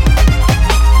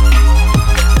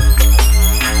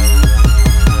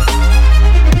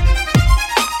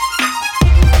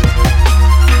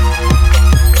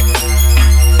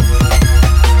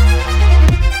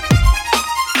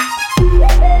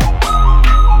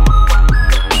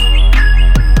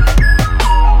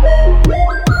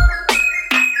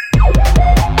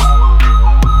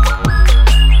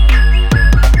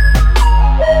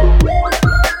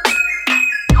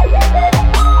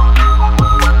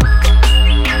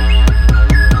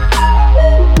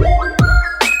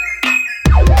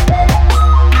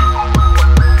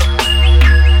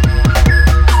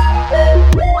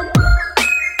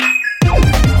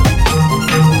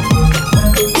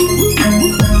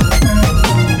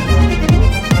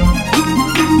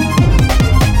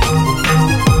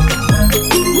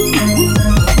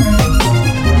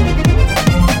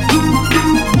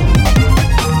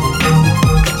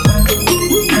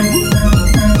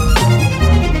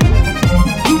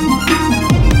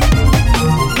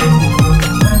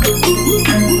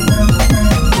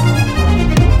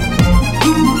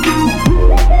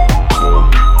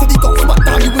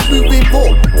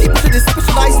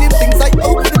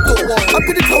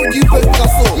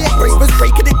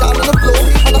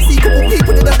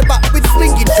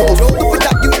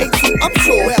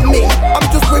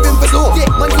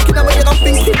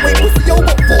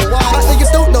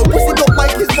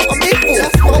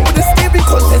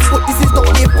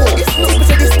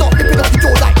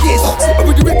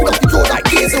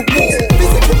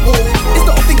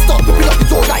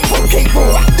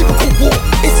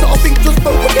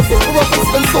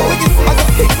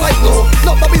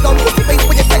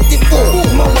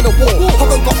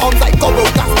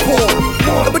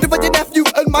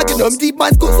 Deep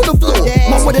man's got to the floor.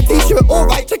 Man with a t-shirt,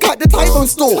 alright, check out the Typhone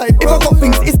store. If I got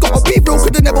things, it's gotta be real,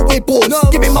 could've never wear balls.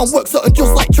 Giving man work certain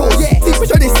just like chores. See, for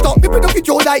sure they start ripping off your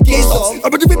jaw like gears of. I'm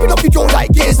gonna ripping off your jaw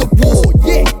like gears of war.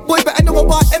 Yeah, boy better know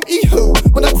about M.E. who.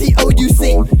 When I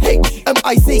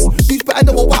T-O-U-C-H-M-I-C. Dudes better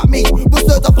know about me, was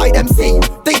certified MC.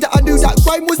 Day that I knew that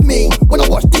grime was me. When I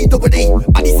watched D-double-E,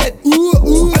 and he said, ooh,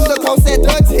 ooh, and the crowd said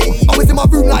dirty. I was in my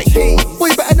room like cheese.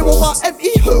 Boy better know about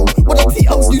M.E. who. When I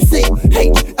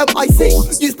T-O-U-C-H-M-I-C.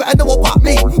 You better know about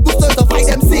me, was certified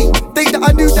MC. Day that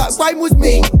I knew that rhyme was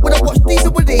me. When I watched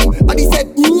D-double-E, and he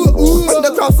said, ooh, ooh, and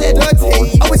the crowd said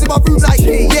dirty. I was in my room like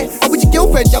cheese. Yeah, I was your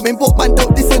girlfriend jamming, but man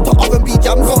don't listen to R&B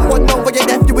jams. Got one number your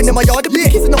nephew in my yard.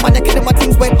 Yeah, kissing on my neck and my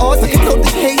things went hard. I can tell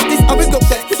this haze, this arrogant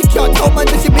flex, cause you can't tell man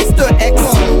that you Mr. X.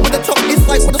 When the top is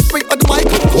like when I spring on the mic,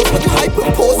 of course, when you hype, of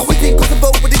course. I was in cause the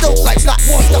vote when they don't like that.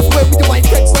 That's where we do my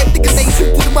trend, when niggas ain't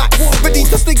true to the max. Ready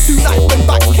to think tonight, when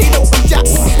back, Kano and Jack.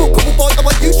 Spoke couple bars on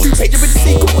my YouTube page, you really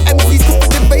see couple MCs, couple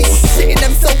them bass. Shitting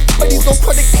themselves, but he's on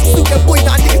chronic. Suit them boy,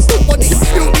 now niggas don't want it.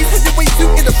 Still these heavyweight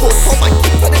suit in the force. Call my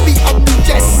kid telling me I'm new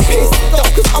gen. Pissed off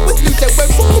cause I was new gen. When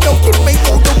fucking no kid made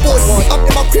all the boys. I'm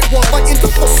in my crib, fighting to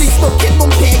Foxy, smoking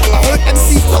monkey. I heard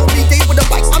MCs tell me they wanna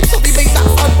bite. I'm sorry mate,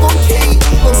 that's unfunky.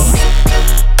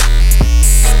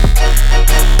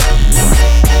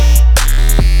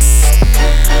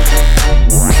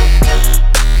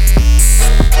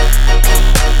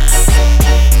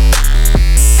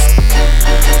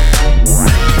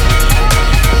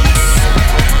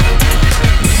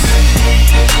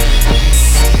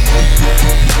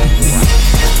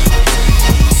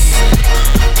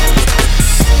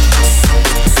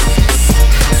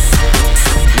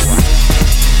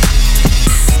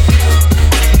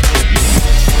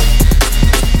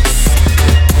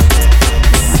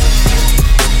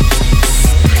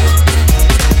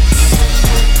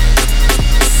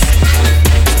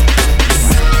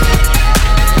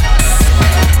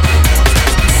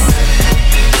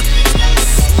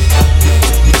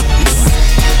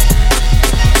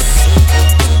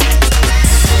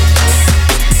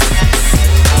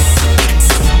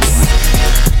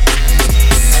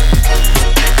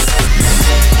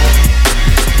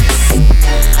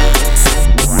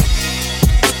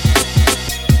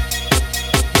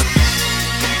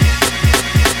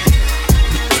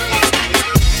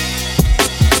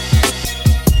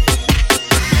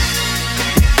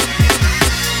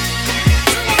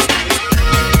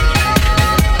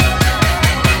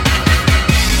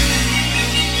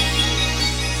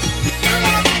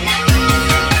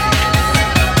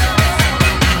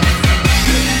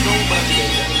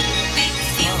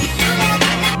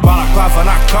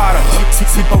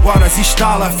 Se Paguanas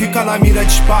instala, fica na mira,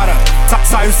 dispara.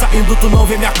 Saio saindo, tu não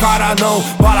vê minha cara não.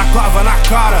 Balaclava na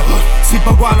cara. Se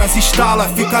Paguanas instala,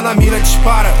 fica na mira,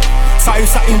 dispara. Saio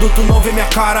saindo, tu não vê minha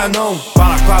cara não.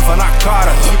 Balaclava na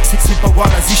cara. Se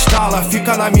Paguanas instala,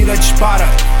 fica na mira, dispara.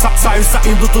 Saio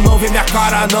saindo, tu não vê minha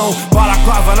cara não.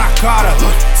 Balaclava na cara.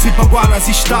 Se Paguanas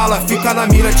instala, fica na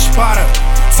mira, dispara.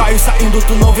 Saio saindo,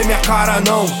 tu não vê minha cara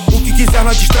não. O que quiser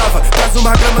nós destrava. Traz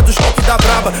uma grama dos coques da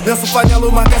braba. Lenço, panela,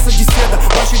 uma peça de seda.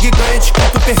 Nós cheguei ganhante, que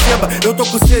tu perceba. Eu tô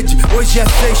com sede, hoje é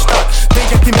sexta. Tem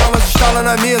que aqui nós instala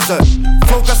na mesa.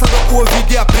 Flow caçador com o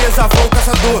ouvido e a presa. Flow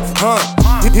caçador,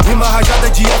 rima rajada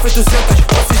de F800.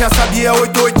 Você já sabia, é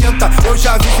 880. Eu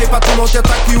já avisei pra tu não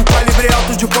tentar que o calibre é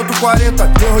alto de ponto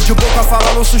 40. Erro de boca,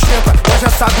 fala não sustenta. Nós já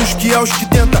sabe os que é os que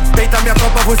tenta. Peita minha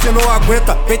tropa, você não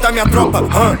aguenta. Peita minha tropa,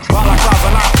 balaclava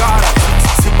na cara.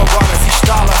 Se Paguanas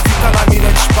instala, fica na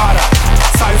mira, dispara.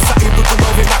 Saio saindo, tu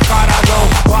não vê minha cara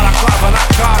não. Balaclava na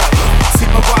cara. Se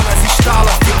Paguanas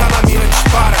instala, fica na mira,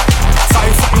 dispara.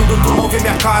 Saio saindo, tu não vê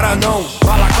minha cara não.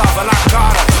 Balaclava na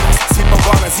cara. Se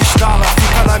Paguanas instala,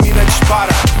 fica na mira,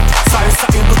 dispara. Saio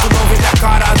saindo, tu não vê minha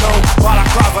cara não.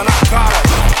 Balaclava na cara.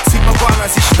 Se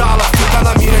Paguanas instala, fica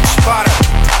na mira, dispara.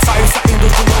 Saio saindo,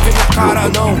 tu não vê minha cara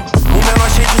não. O menor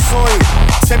cheio de sonho,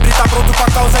 sempre tá pronto pra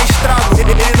causar estrago.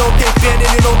 Ele não tem pena,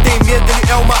 ele não tem medo.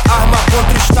 Ele é uma arma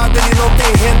contra o Estado. Ele não tem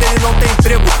renda, ele não tem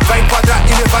emprego. Vai enquadrar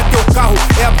e levar teu carro.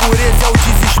 É a pureza, é o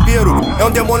desespero. É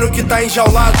um demônio que tá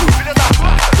enjaulado.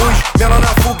 Os menor na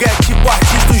fuga é tipo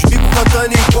artista. Os bicos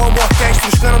cantando igual uma orquestra.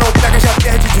 Os caras não pega, já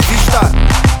perde de vista.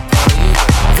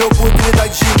 Vê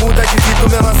oportunidade de mudar de vida. O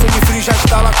menor sangue frio já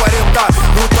está lá 40.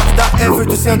 No toque da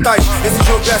F800. Esse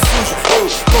jogo é sujo. Eu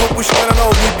corro pros caras não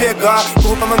me pegar.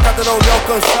 Corro pra mancada não me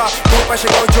alcançar. Corro pra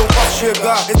chegar onde eu posso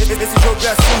chegar. Esse jogo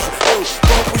é sujo. Eu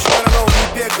corro pros caras não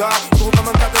me pegar. Corro pra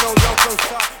mancada não me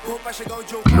alcançar. Corro pra chegar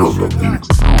onde eu posso chegar.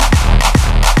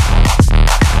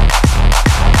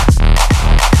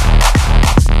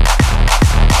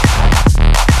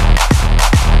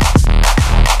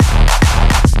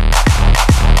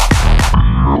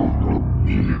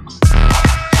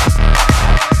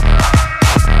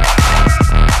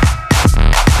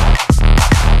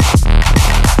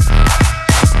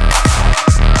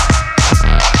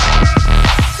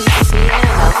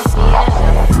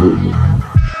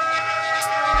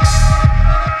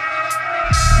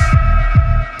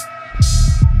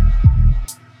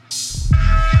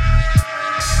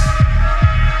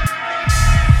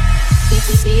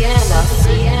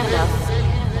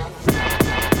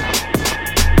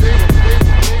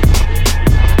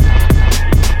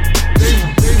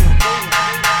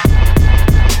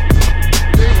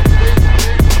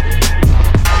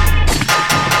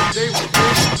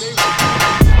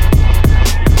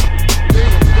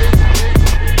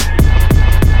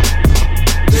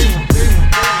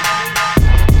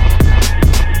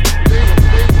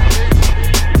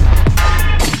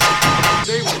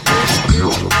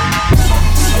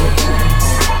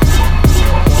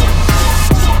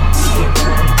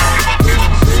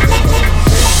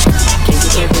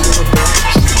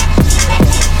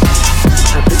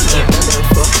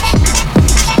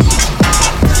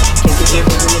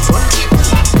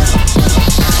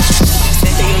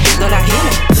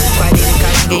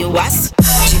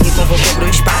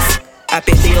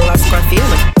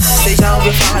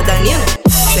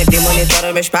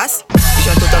 meu espaço.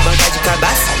 Já tô da banca de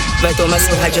cabaça, vai tomar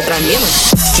surra de outra mina.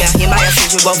 Minha rima é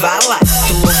assim igual bala,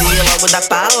 tu ouvi logo da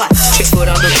pala,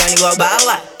 perfurando o crânio igual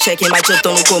bala. Checkmate, eu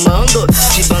tô no comando,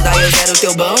 de banda eu zero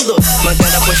teu bando,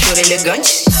 mantendo a postura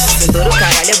elegante. Cintura o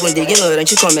caralho é bunda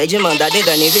ignorante, comédia mandada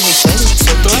ainda nível restante.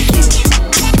 Eu tô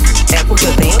aqui, é porque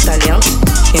eu tenho talento,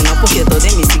 e não porque todo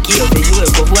MC que eu vejo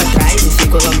eu corro atrás e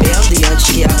fico lambendo. E antes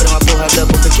que abram a porra da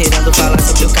boca querendo falar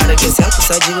sobre o cara que eu sento,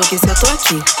 só digo que se eu tô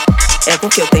aqui é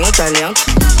porque eu tenho talento.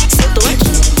 Se eu tô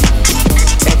aqui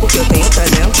é porque eu tenho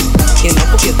talento, e não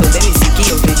porque todo MC que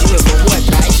eu vejo eu corro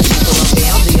atrás e fico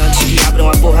lambendo. E antes que abram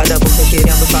a porra da boca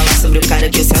querendo falar sobre o cara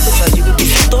que eu sento, só digo que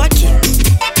se eu tô aqui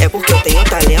é porque eu tenho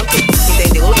talento.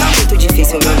 Entendeu? Tá muito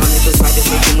difícil, meu nome tu sabe, eu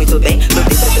sei que muito bem.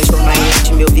 Lutei pra transformar em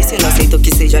arte meu vício, não aceito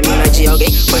que seja mina de alguém.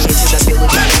 Conhecida pelo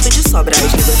talento de sobra,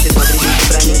 as línguas se não acredito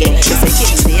pra ninguém. Eu sei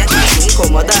que dizer assim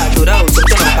incomoda a dura, o seu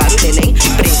que eu não paro neném.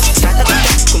 Trata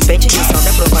com pente de sol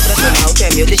pra provar pra tomar o que é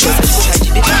meu, deixa essas porra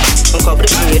de bicar. Não cobro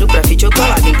dinheiro pra feat ou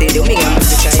collab, entendeu? Minha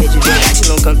música é de verdade,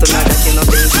 não canto nada que não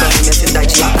tem fã na minha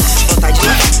cidade alta. Vontade não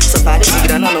dá, só para se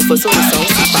grana não for solução,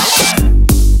 se falta.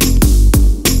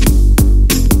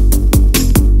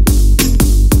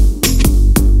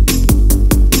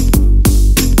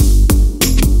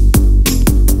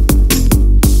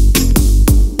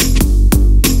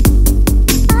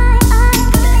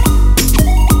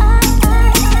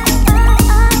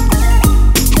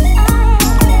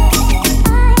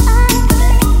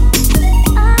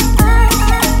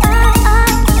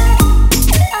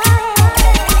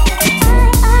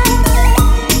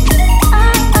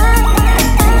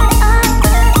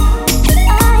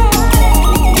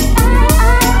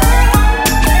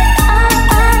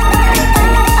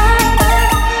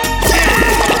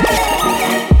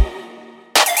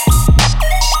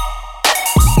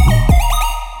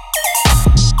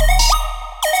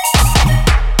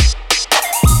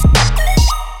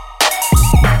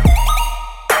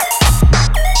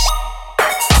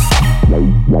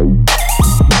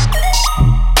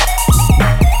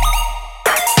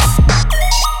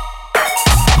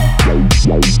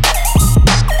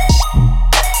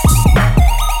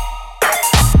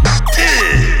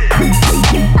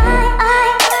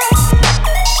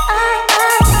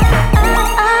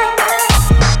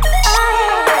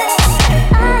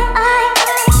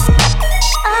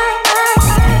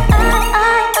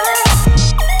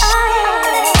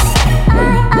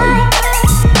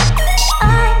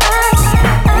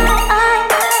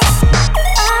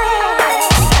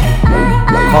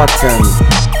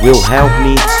 will help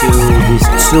me to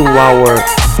this 2 hour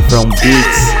from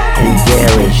beats and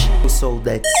garage. So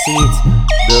that's it.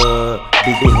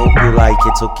 I hope you like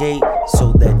it, okay?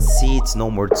 So that's it.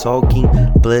 No more talking.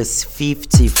 Plus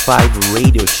 55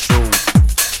 radio show.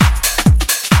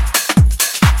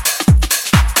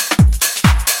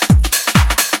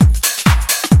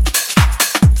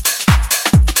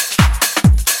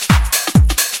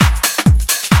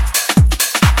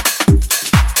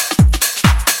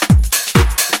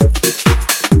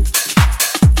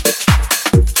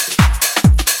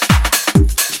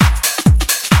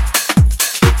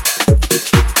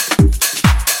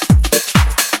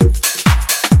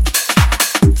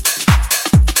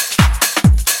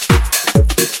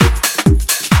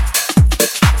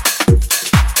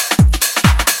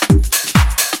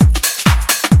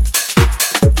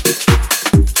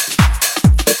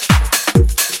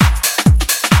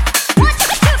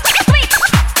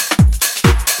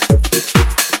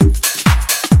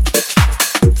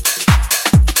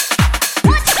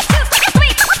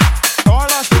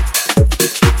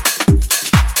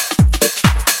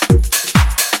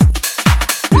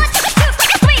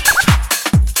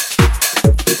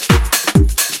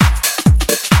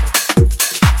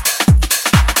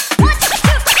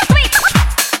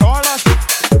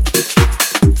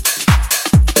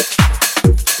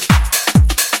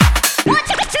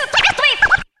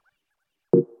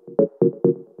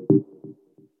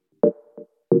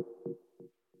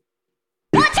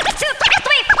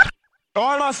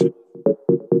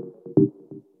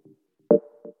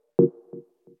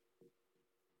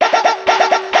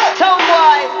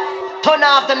 Turn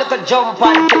off the little jump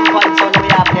and jump and sound we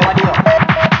have never do.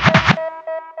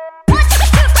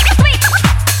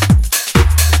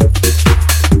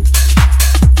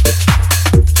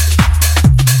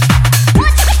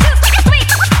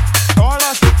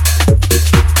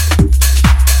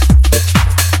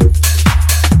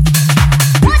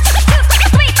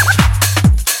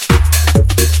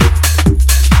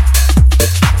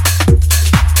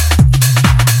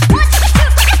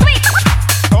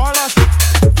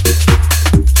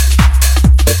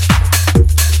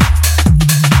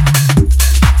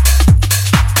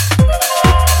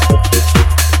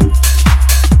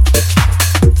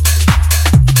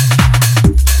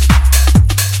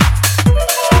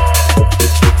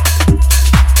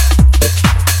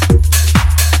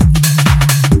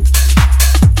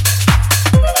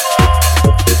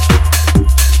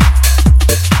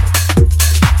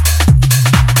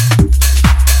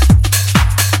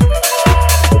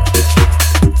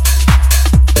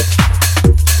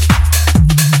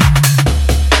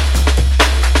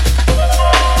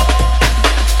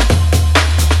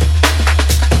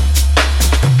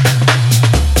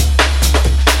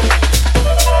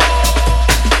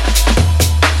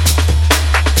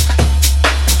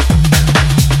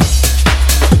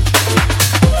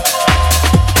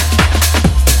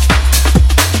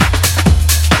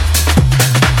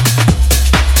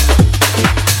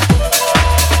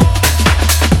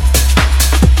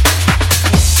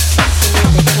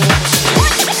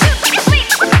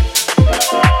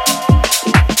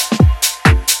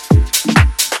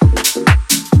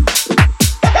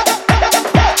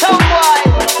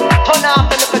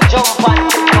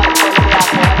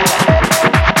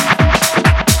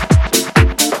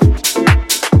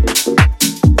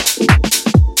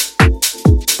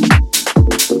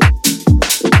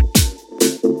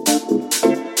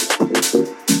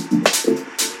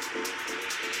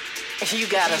 You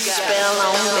got a spell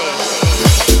on me.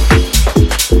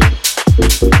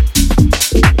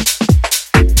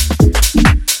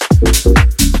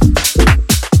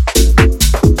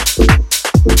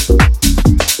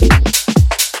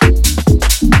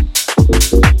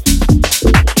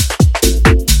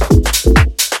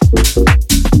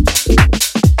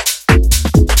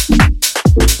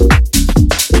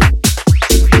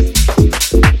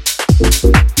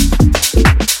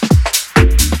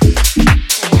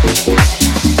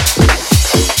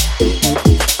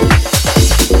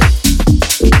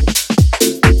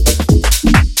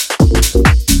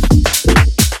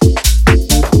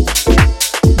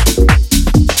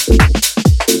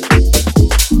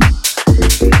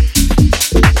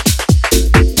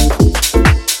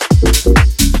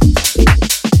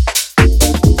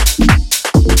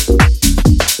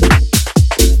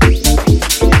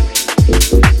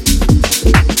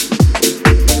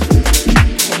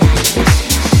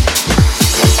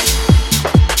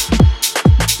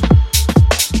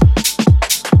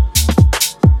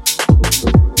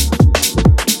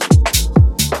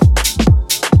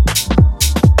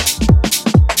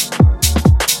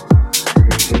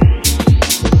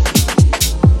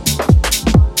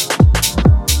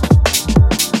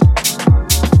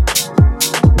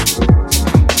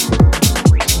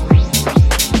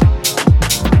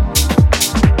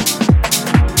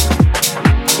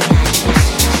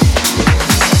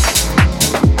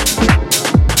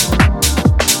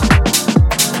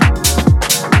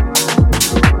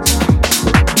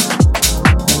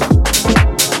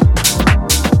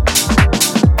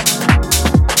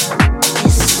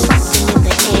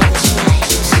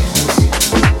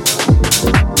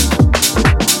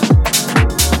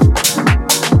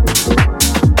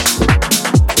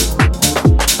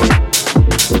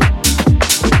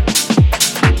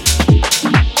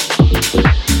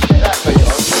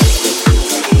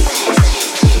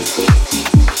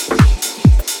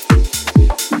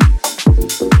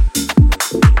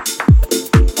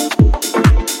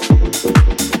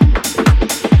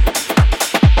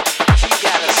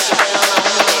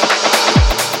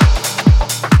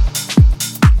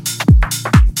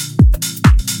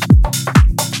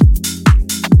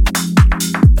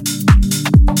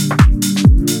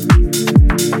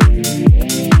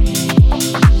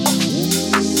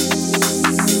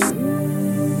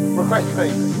 request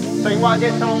feed. So you might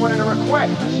get someone wanting to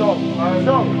request a song.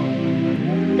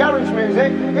 Garage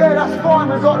music, yeah, that's fine,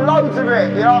 we've got loads of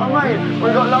it, you know what I mean?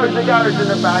 We've got loads of garage in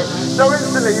the bag. So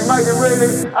instantly you make it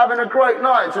really having a great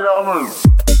night, you know what I mean?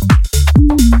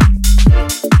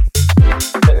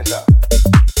 Check this out.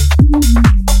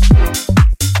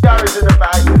 Garage in the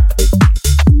bag.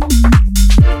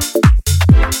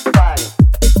 Bang.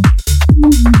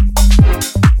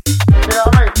 You know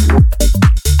what I mean?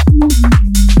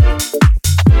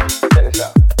 Check this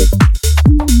out.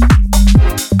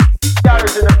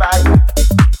 Garage in the bag.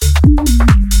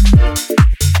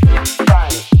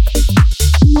 Bang.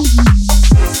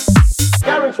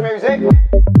 Garage music.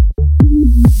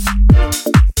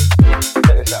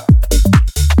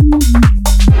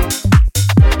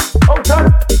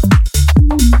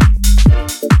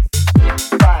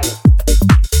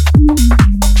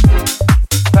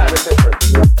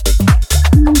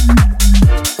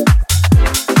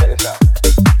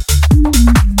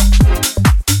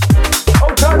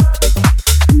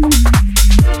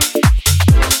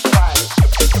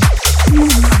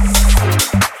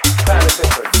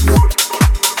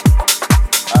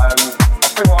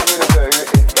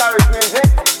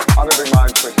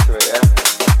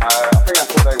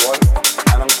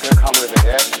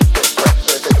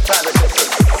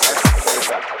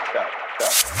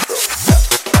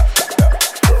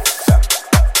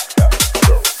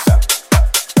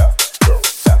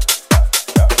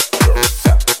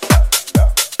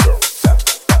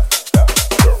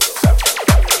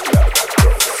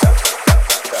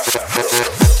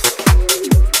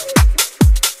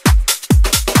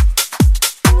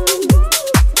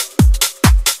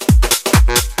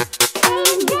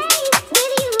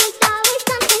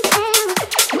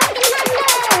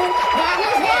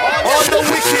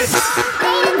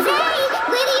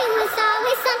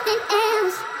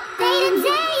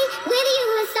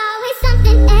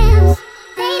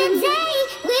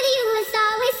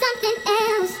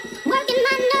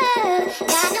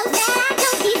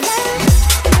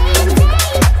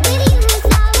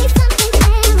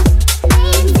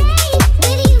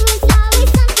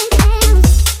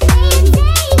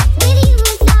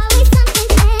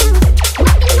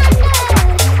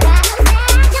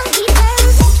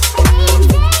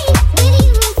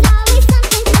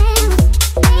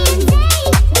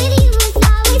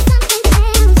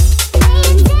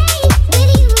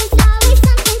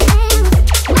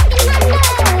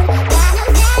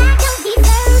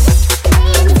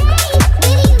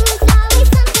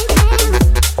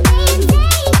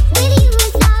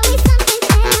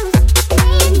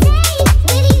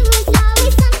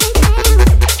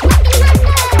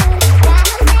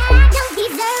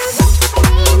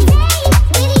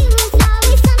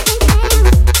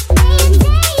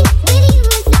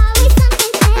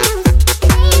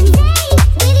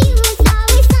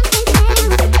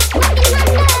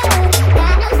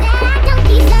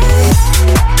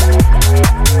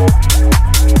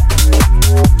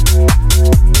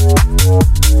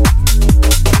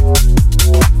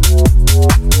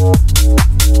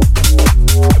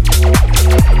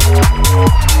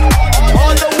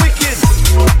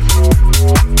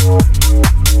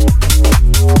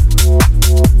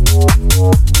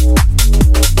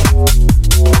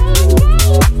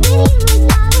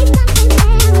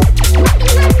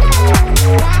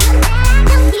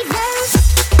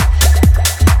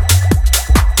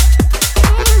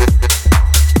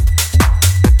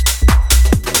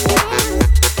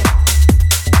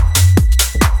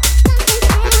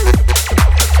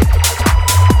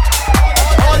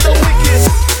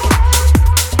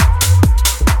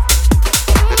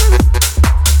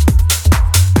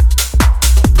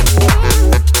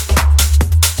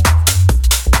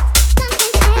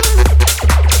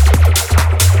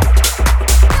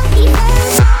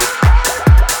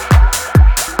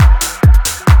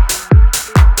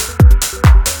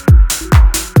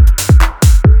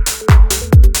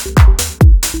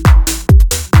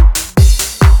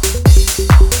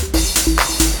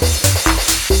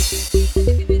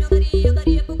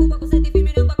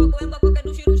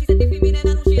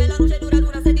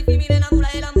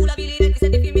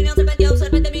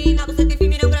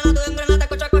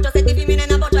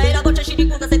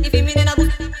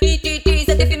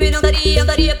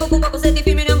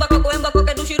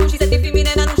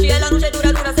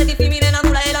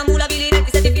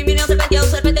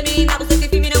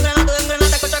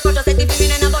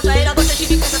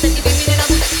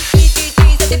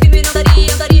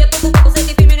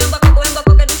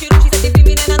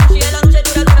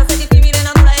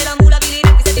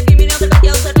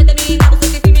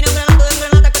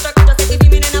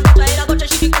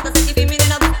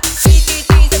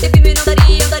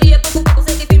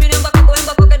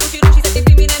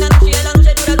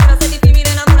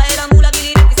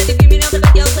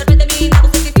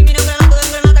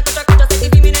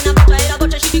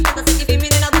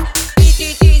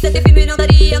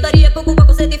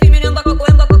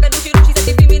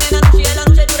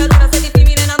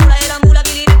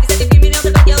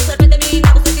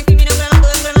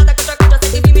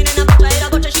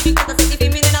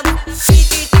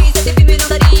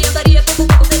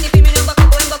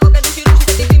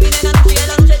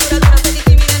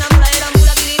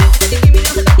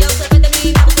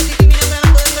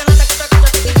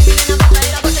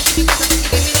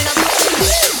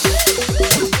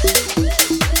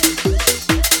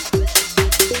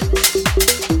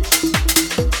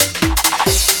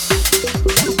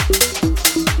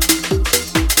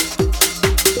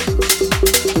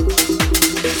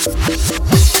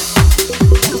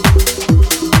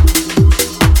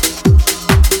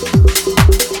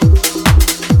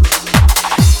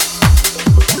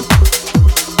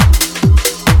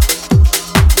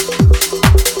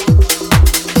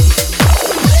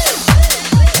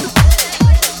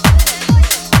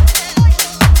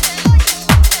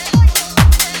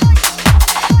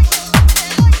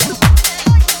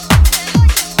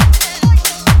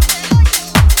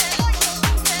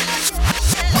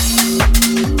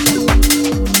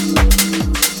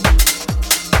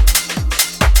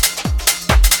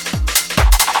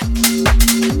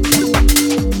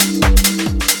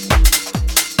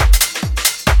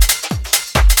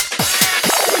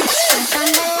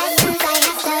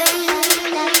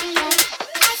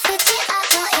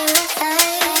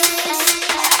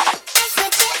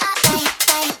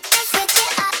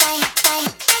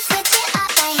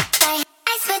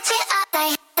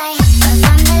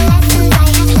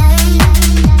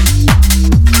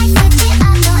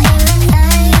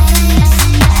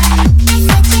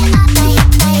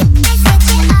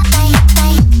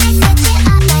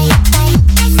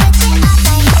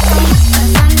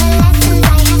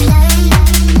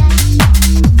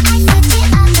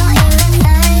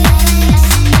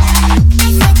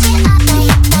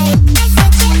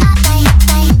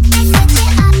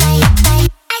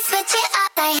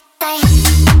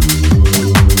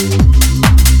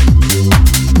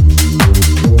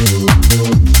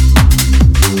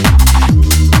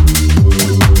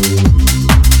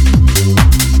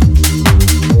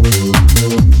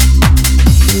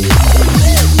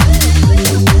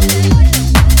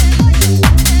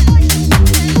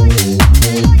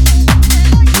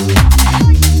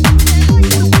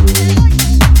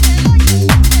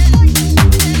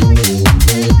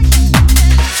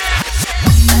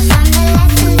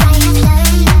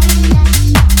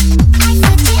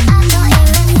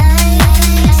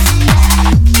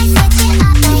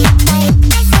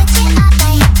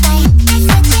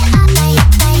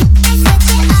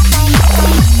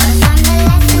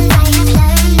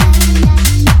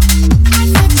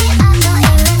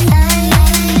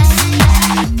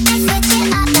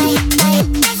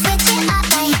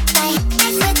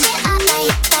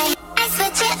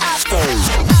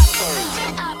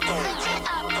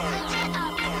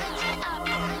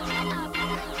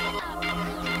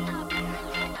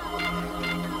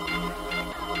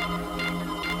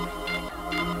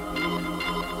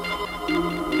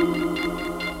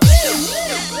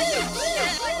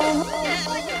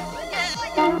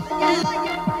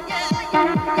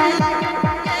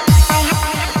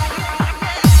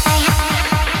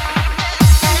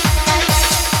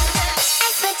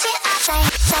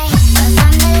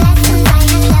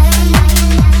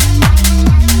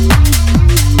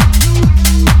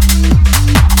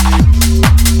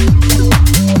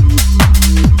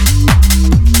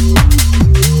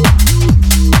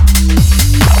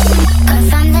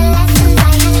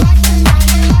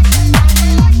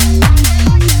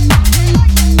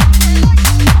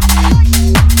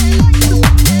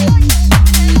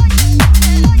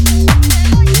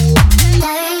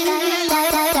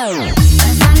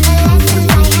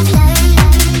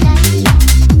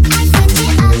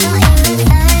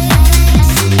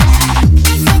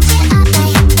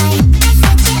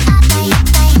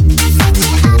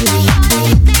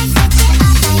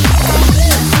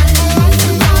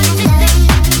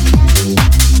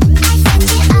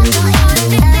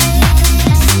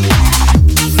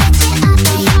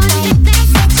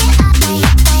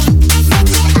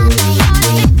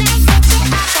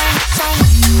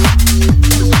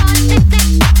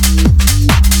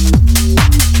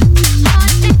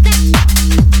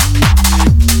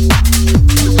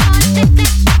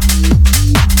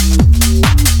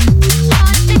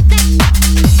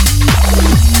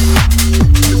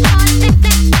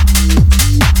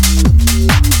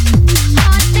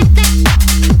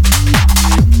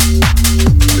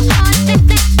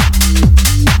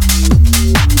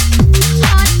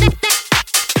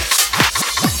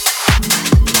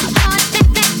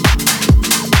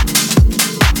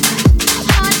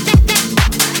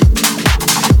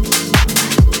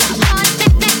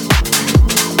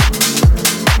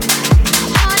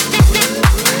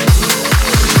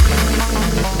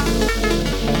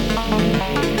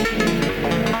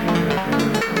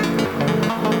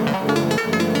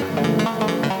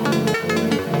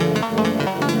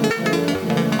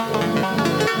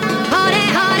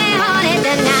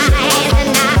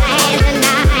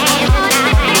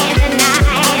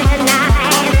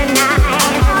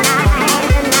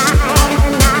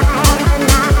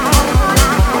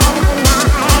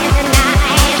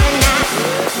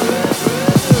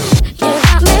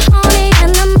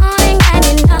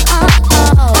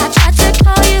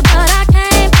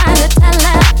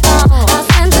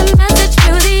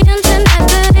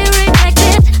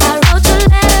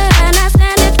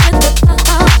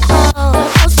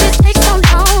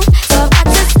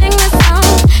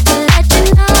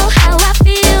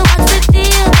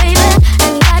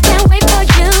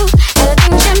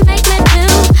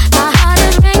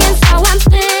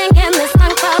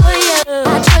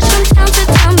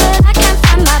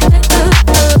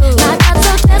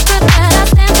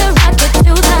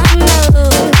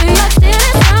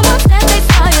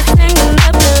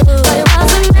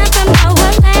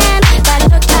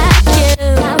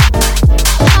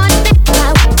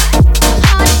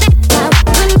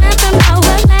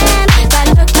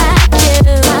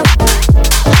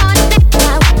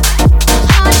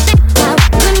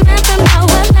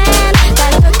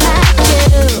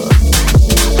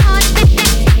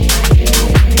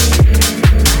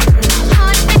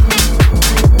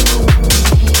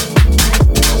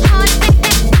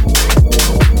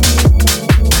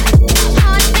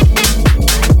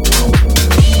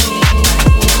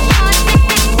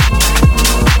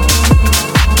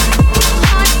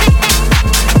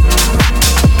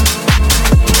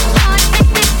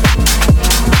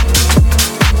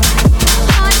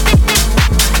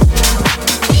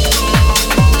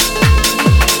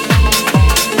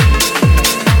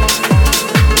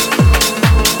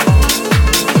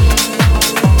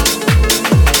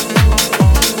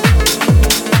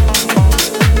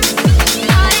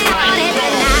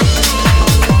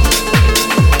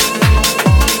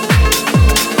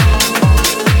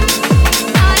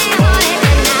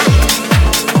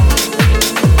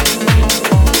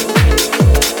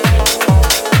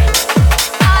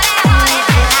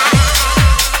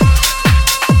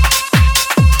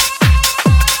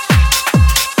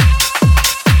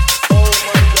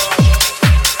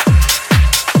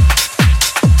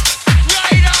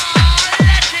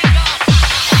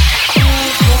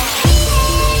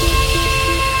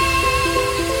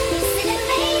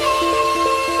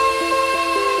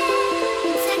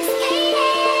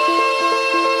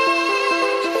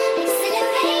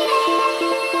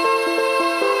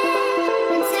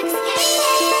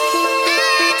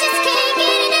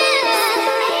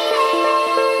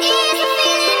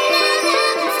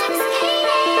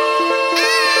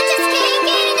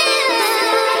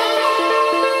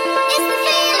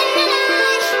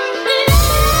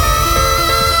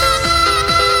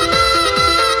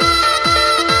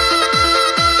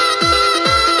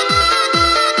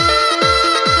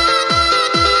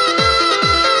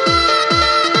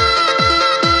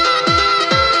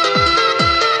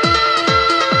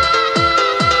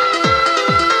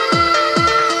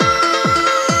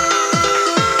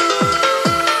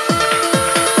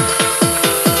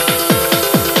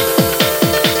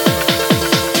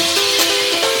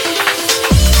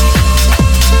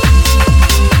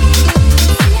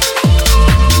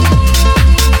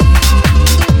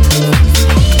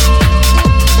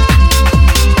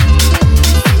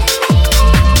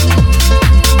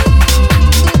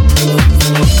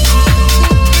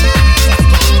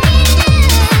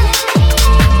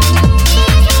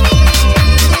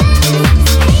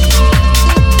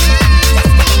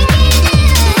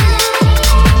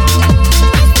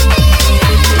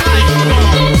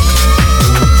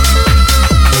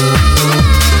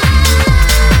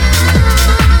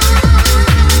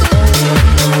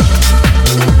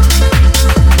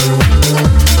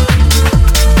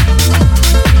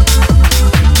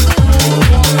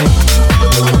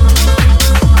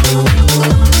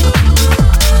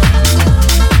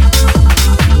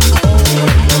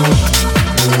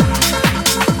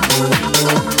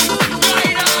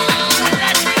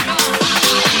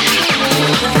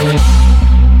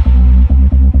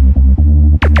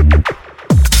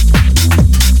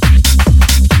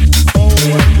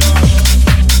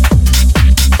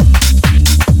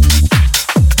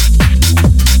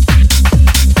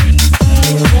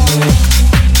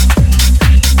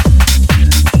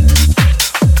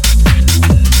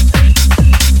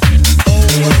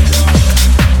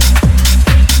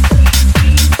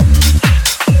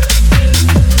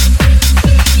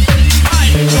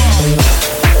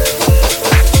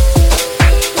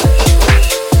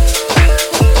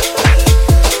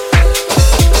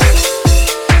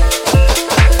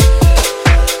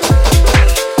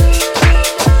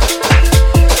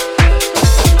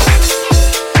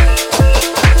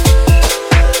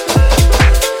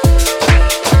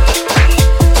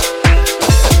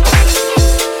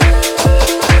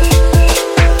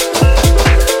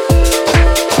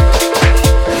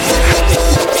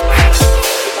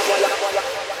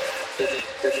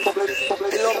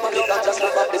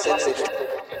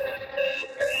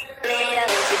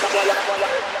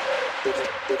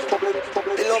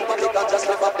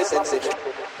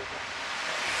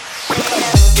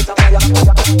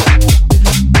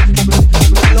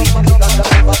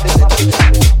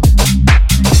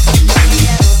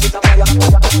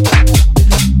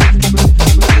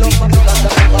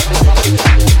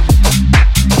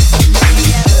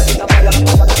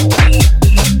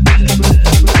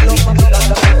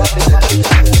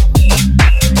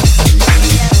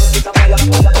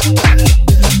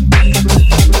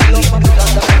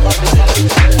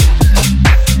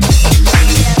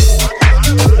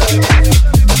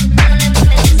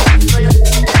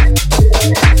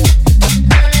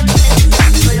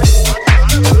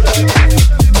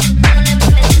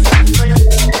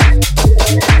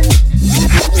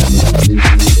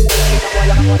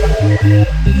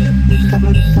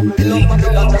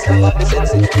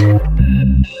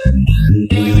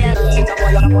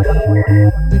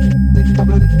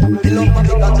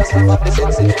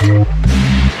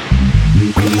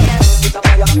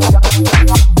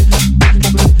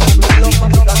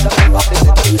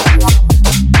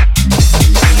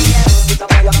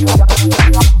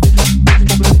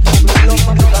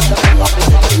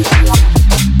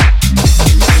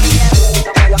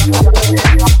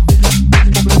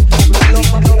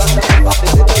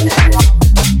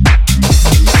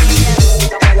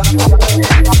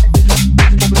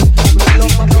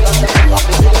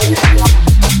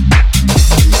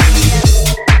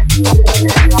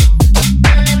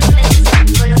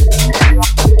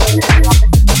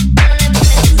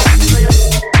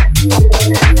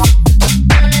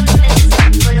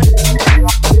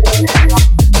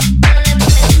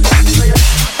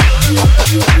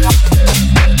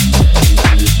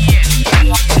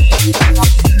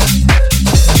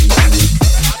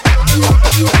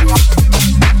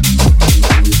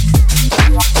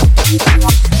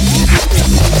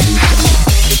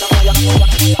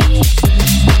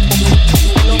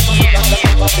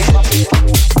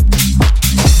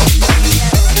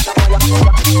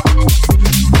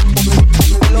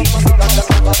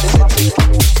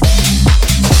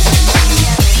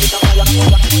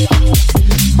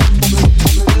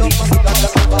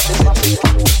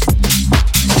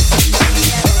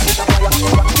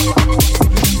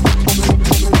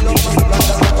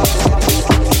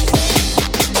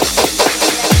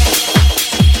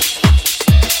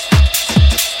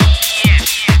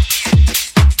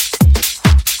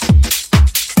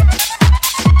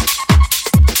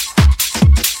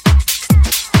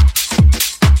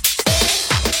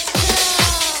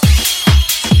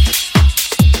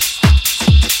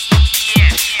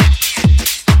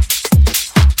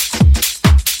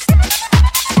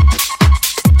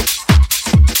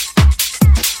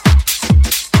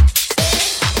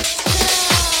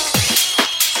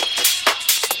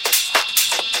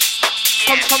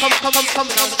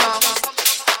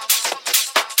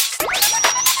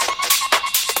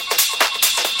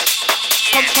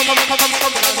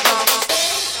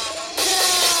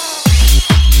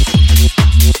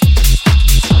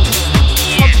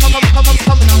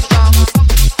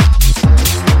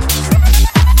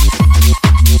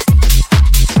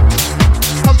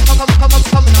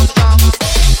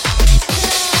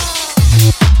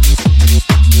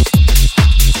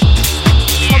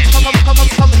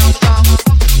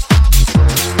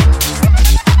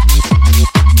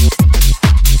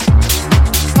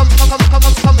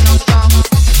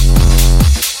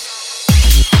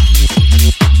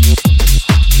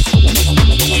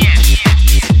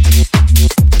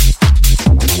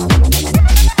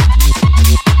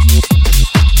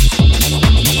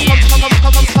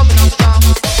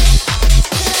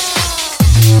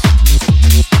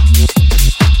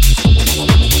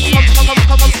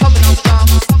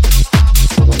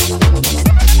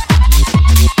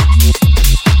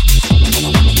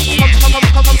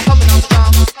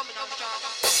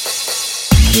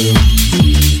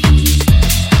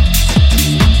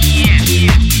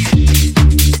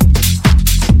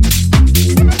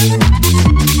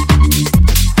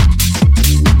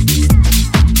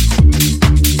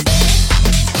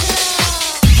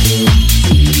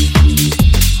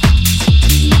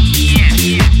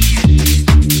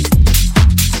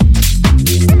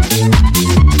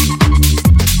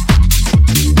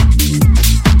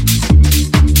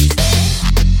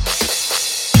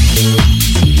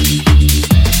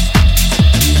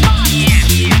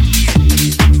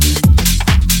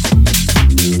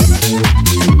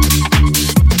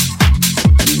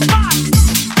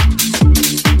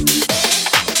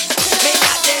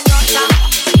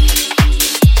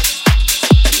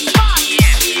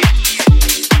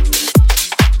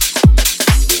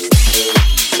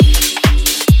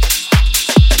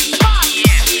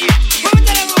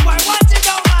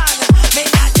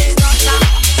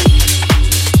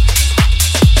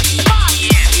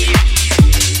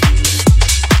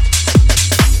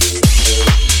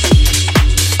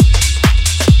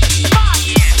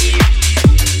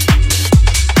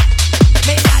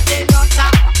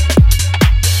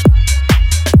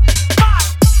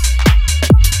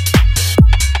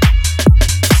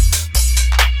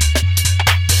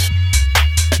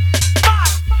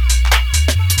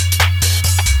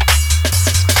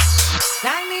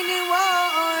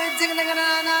 sing na na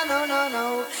na no no no.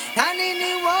 Nani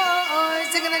ni wo,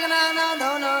 sing na na na no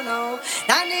no no.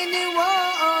 Nani ni wo,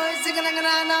 sing na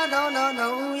na na no no no.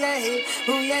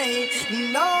 Ooh yeah,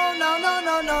 no no no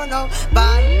no no no.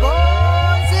 Bad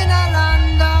boys in a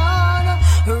London,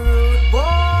 rude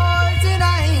boys in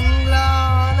a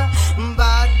England,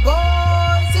 bad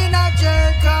boys in a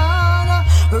Jamaica,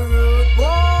 rude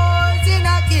boys in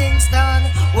a Kingston.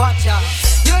 Watch out,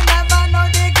 you never know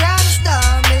the gangster.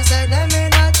 Me say them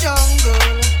in a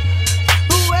jungle.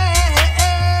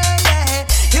 Yeah.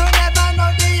 You never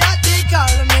know the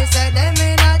article. Me say them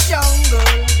in a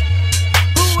jungle.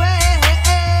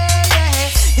 Yeah.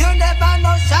 You never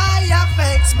know shy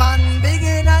effects, man. Big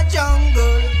in a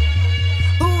jungle.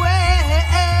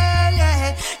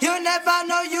 Yeah. You never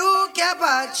know you can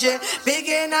watch it. Big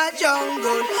in a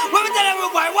jungle. What we tell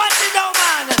everybody? Watch it now,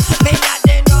 man. Me a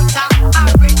the nutter,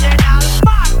 original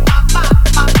man.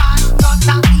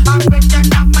 Nutter,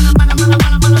 original man. Nutter, original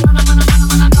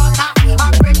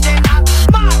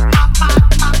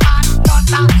man.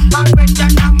 Nutter,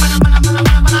 original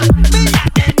man. Me a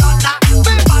the nutter, me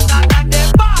better than the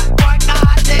bad boy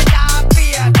 'cause they are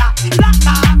theater. Lock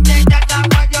up the data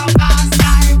for your gas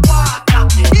like water.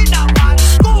 In a one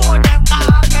school, them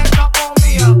can't get no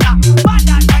Omega.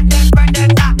 Better than the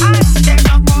predator and they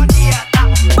no predator.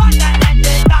 Better than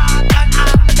the garden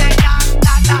and the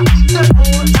dada. The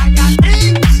whole giant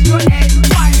things you ain't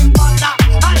quite mother.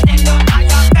 And they don't have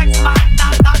your vex man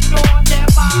that know their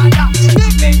father.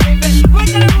 Give it, we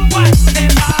tell them what they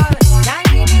bad.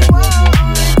 Nani ni wo,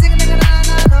 sing na na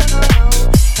na no no no.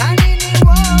 Nani ni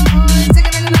wo, sing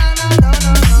na na na no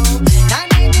no no.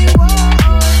 Nani ni wo,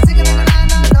 sing na na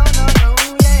na no no no.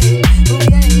 Yeah.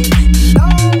 No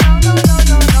no no no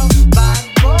no no. Bad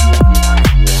boy.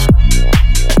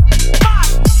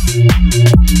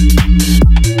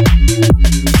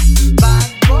 Bad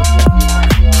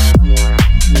boy.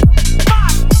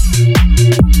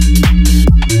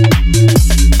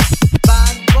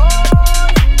 Bad boy.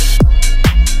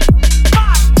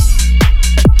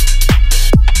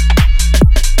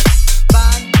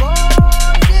 Bad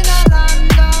boys in a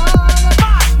London.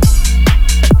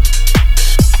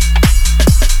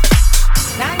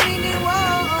 Nani ni wo,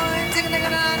 sing na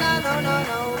na na no no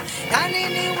no. Nani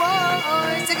ni wo,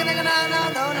 sing na na na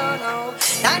no no no.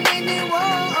 Nani ni wo,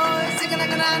 sing na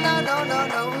na na no no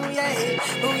no. Yeah.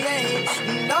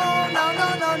 No no no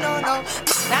no no no.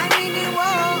 Nani ni wo,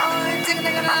 sing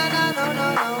na na na no no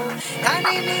no.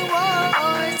 Nani ni wo,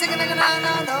 sing na na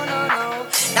na no no no.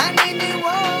 Nani ni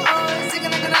wo, sing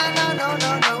na na na no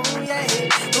no no. Yeah.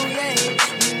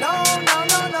 No no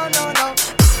no no no no.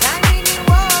 Nani ni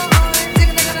wo,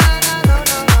 sing na na na no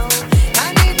no no.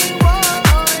 Nani ni wo,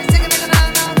 sing na na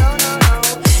na no no no.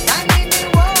 Nani ni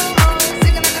wo,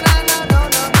 sing na na na no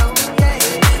no no. Yeah.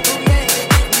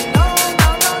 No no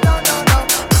no no no no.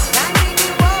 Nani ni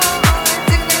wo,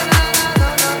 sing na na na no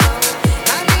no no.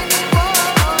 Nani ni wo,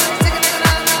 sing na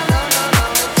na na no no no.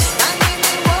 Nani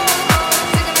ni wo,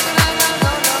 sing na na na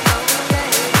no no no. Yeah.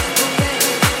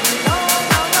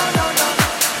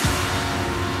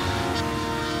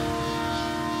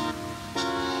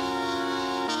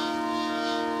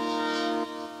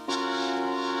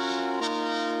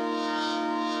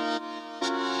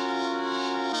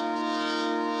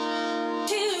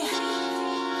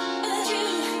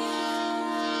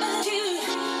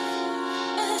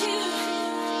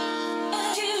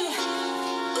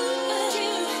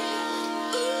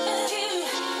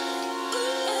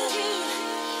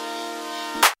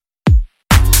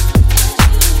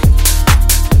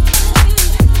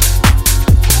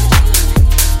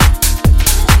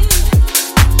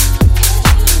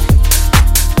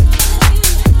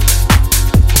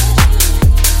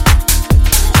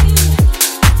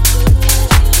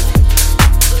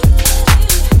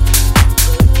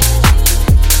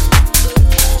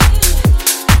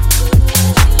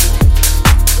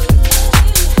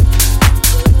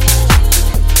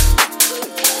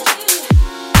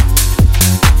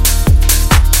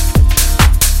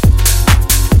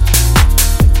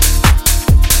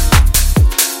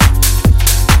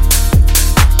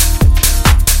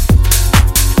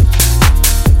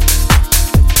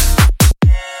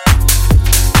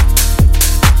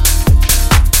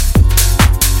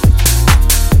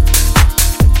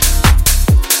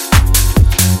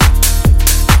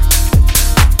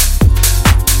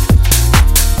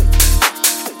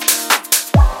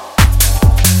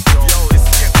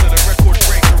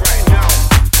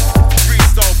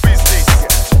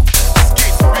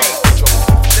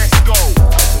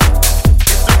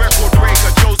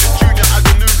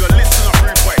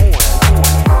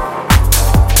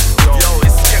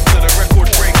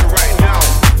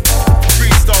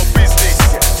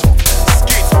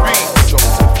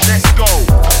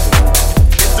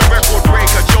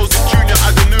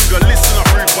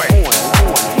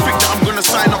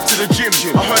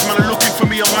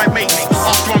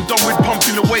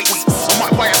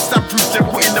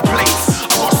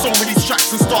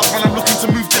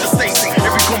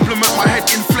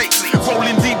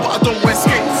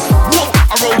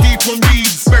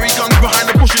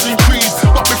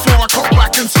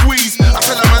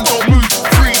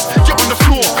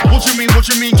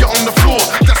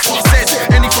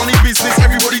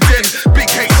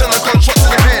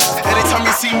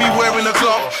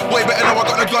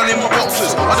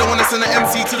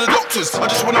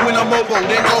 Mobo,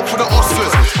 then go for the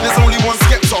Oscars. There's only one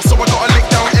Skepta, so I gotta lick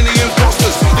down any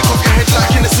imposters. They cock your head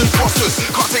like innocent fosters.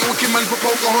 Can't take wicked man for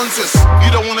Pocahontas.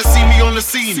 You don't wanna see me on the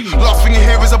scene. Last thing you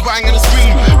hear is a bang and a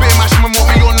scream. Better match man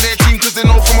want me on their team, cause they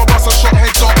know from a bus I shot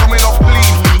heads are coming off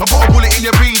clean. I put a bullet in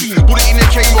your beam, bullet in your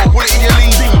K-roll, bullet in your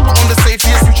lean. Put on the safety,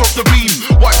 switch off the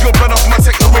beam. Wipe your blood off my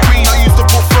techno-marine. I used to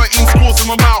put 13 scores in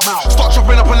my mouth. Start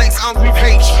chopping up an 8 ounce with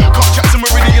H. Can't chat to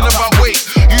Meridian about weight.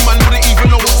 You man wouldn't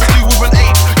even know what to do with an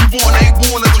 8. You bought an 8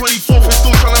 ball on the 24th and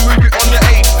still trying to move it on the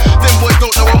 8th. Them boys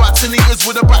don't know about 10 liters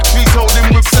with a batteries holding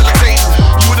with sellotape.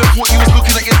 You would have thought you was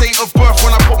looking at your date of birth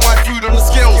when I put my food on the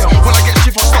scales. When I get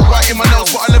shift I stop writing my nails,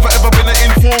 but I never ever been an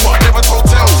informer, never told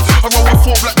tales. I roll with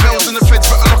 4 black bells and the feds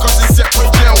better lock us in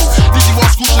separate jails. Did you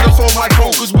ask school should have phone my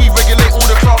phone, cause we regulate all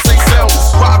the class A cells.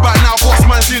 Right about now boss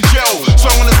man's in jail, so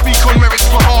I'm gonna speak on Merrick's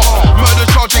behalf. Murder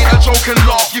charge ain't a joke and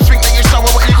laugh. You think that you shower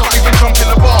but you can't even jump in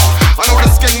the bar. I know the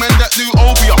skeng man that do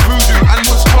Obia, Voodoo and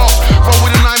Witchcraft. Roll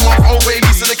with a 9-month-old baby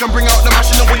so they can bring out the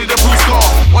machine and Winnie the Pooh scar.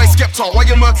 Why Skepta, why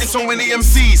you murking so many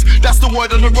MCs? That's the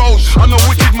word on the road. I know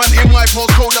wicked man in my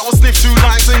postcode that will sniff 2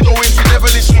 lines and go into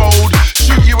devilish mode.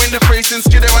 Shoot you in the face and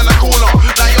skid around the corner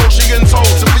like ocean told.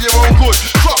 So for your own good,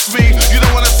 trust me, you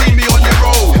don't wanna see me on your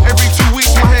road. Every 2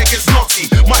 weeks my hair gets knotty.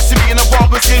 Might see me in a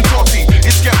barber's in Totty.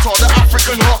 It's Skepta, the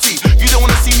African hottie. You don't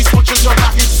wanna see me switch and turn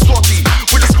back into Scotty.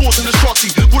 With the scores and the shotty,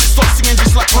 bullet stop singing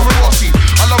just like Pavarotti.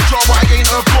 I love Jar but I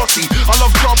ain't a botty. I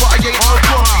love Jar but I ain't a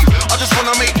botty. I just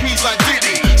wanna make peas like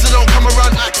Diddy, so don't come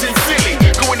around acting silly.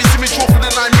 Go in this image for the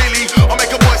 9 milli. I'll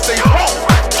make a boy say, oh,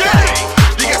 Jelly.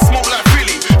 You get smoked like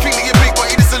Philly. Think that you're big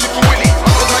but you're just a little willy. I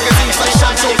got magazines like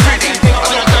Shine So Pretty. I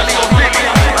don't dally or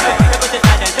Billy.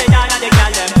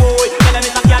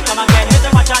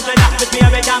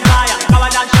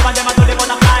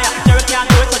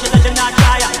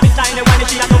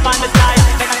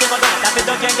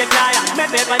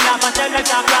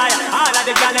 All of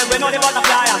the girls, we know the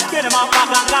butterfly. Get them off,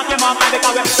 lock them off,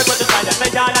 because we put the silence.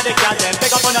 Say all of the girls,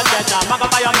 pick up on the center, mag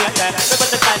up on your mate. We put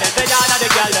the silence. Say all of the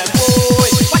girls, boy.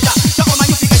 Watch out, so come on,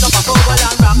 you pick it up a bubble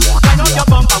and rock. Wind up your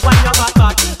bumper, wind your back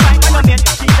back. Find on your mate,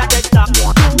 she's a dead stop. Do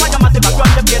what you massive,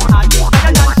 run the place hard.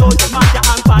 Better than so, you match your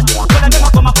hand fat. When them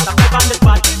come up, put a five on the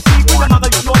spot. See who the muggle,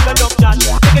 you know the love chat.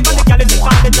 Take it from the girls, it's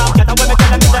fast, it's out. Get away, me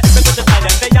tell them, we put the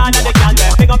silence. Say all of the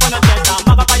girls, pick up on the center,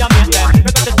 mag up on your mate. We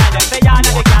put the silence. Say all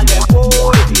of the girls,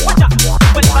 boy. Watch out,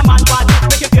 when it's a man bad,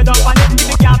 make you feel down on it. If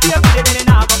you can't feel it, then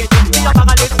now forget it. See your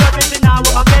bag of lips, surface in now,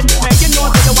 again. Make you know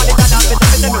that you want it and I'm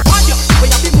better. Me want you, we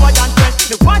have been more than friends.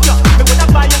 Me want you, me would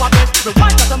have buy you a bed. Me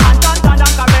want you, the man can't stand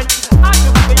and caress. Ask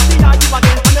you, we have seen you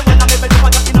again. And me when I'm able to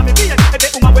put you in a me beard. If you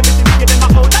woman with me, me give them a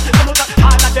hold. Come out,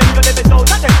 all of them, you live it out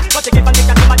of them. But you keep on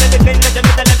thinking, I'm a little bit, let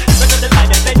me tell them. Look at the side,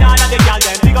 them, say all of the girls,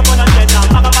 them. Big up on the chest, now,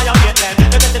 have a fire, get them.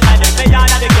 Look at the side, them, say all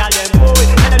of the girls, them. Boy,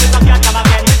 tell them if I can't come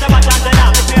again. Me say what I'm saying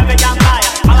now, it's me a big and fire.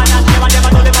 I'm a not shame, I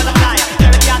never do the butterfly.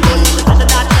 Jerry can't do this, it's a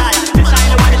not fly. This time,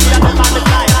 the one is here, I'm on the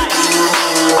fly.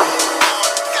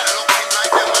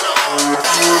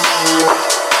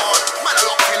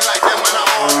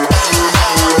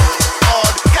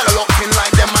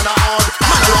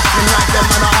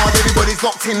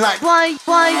 Locked in like why?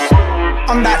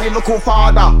 I'm that lyrical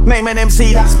father. Name an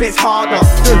MC that spits harder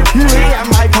than me and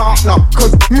my partner.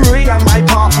 Cause me and my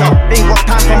partner ain't got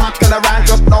time for mucking around.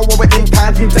 Just know what we're in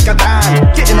time, take a dime.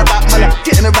 Getting about man,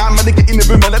 getting around man, get in the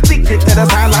room and addicted to the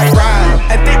sound like rhyme.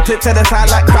 Addicted to the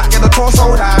sound like crack. Get the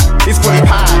torso down, it's fully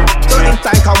packed. Don't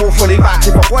think I will fully back.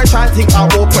 If a boy try and think I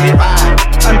will pull it back.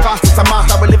 And fast it's a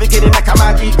master, we're living in like a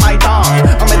man eat my dog.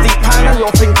 I'm a deep pan and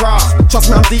you're thin grass. Trust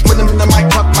me, I'm deep with them in the mic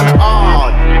club, man,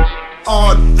 odd.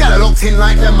 Get locked in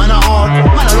like them, man, odd.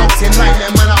 Man, locked in like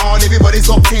them, man, odd. Everybody's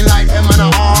locked in like them, man,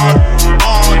 odd.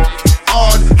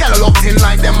 Get locked in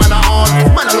like them, man, odd.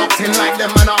 Man, locked in like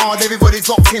them, man, odd. Everybody's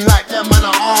locked in like them, man,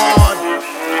 odd.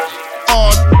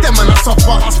 Them man, soft,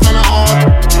 but us, man,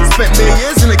 odd. Spent their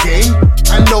years in the game,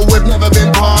 and no, we've never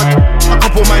been hard. A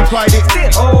couple man tried it,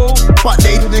 but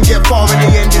they didn't get far. In the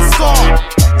end, it's scarred.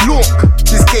 Look,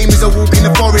 this game is a walk in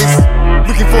the forest.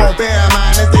 Looking for a bear,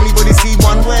 man. Has anybody seen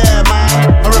one where, man?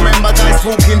 I remember guys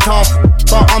talking tough,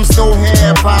 but I'm still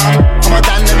here, fam. I'm a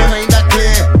Dan, let me make that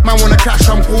clear. Man wanna crash,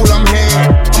 I'm cool, I'm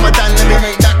here. I'm a Dan, let me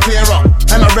make that clearer.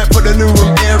 And I rep for the new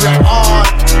room area.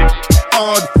 Odd.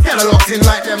 Get locked in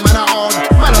like them, man, odd.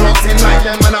 Man, locked in like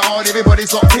them, man, odd.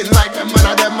 Everybody's locked in like them,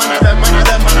 man, them, man, them, man,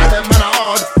 them, man, them, man,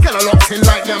 odd. Get locked in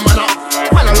like them, man,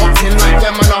 man, locked in like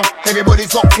them, man,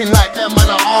 everybody's locked in like them,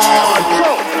 man, odd.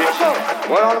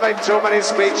 We don't make too many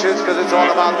speeches because it's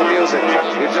all about the music.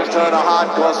 You just heard a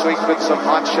hardcore swing with some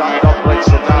hot shot, don't play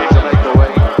some down Jamaica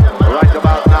way. Right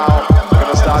about now, we're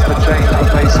gonna start start to change the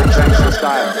pace and change the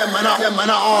style. Them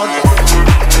man are hard.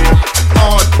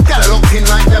 Gotta locked in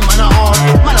like them man are hard.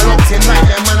 Man are locked in like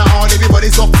them man are hard.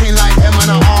 Everybody's locked in like them man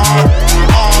are hard.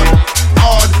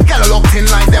 Gotta locked in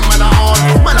like them man are hard.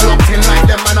 Man are locked in like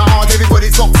them man are hard.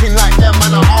 Everybody's locked in like them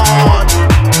man are hard.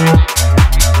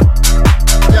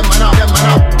 Them man are. Them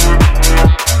man are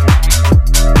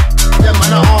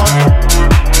hard.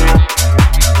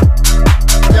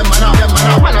 Them man are.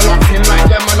 Man are locked in like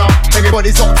them man are.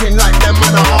 Everybody's locked in like them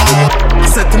man are hard. I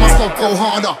said to myself, go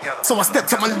harder. So I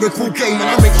stepped up my lyrical game and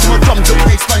I make sure my drums and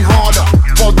bassline harder.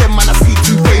 While them man I see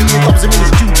through failure, dubs I'm in the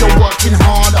studio working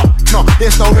harder. No,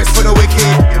 there's no rest for the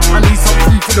wicked. I need some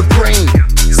food for the brain.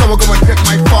 So I go and check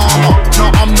my farmer. No,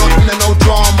 I'm not in no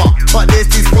drama, but there's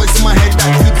these voices in my head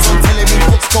that keeps on telling me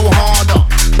let's go harder.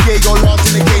 Yeah, you're large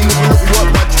in the game, if you look work,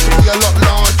 but you should be a lot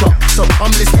larger. So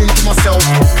I'm listening to myself,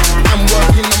 I'm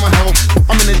working on my health.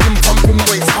 I'm in the gym pumping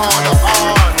weights harder.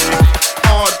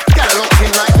 Hard, gotta lock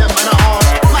in like them man are hard.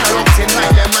 Man are locked in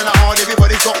like them man are hard.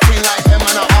 Everybody's locked in like them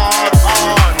man are hard.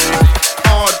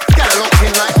 Gotta lock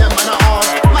in like them man are hard.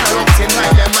 Man are locked in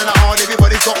like them man are hard.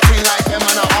 Everybody's locked in like them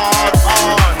man are hard.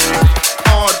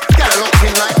 Gotta lock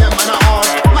in like them man are hard.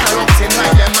 Man are locked in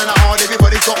like them man are hard.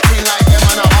 Everybody's locked in like them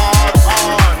man are hard.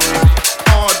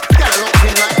 Gotta lock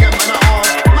in like them man are hard.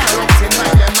 Man are locked in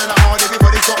like them man are hard.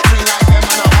 Everybody's locked in like them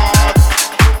man are hard.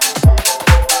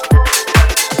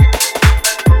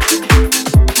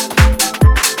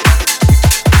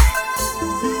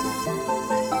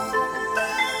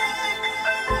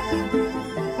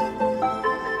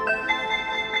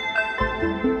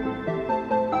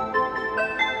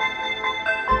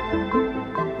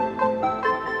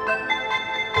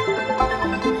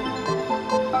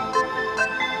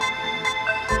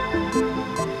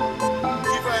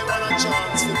 Give everyone a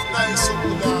chance to nice up the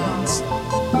dance.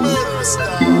 Murder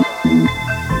style.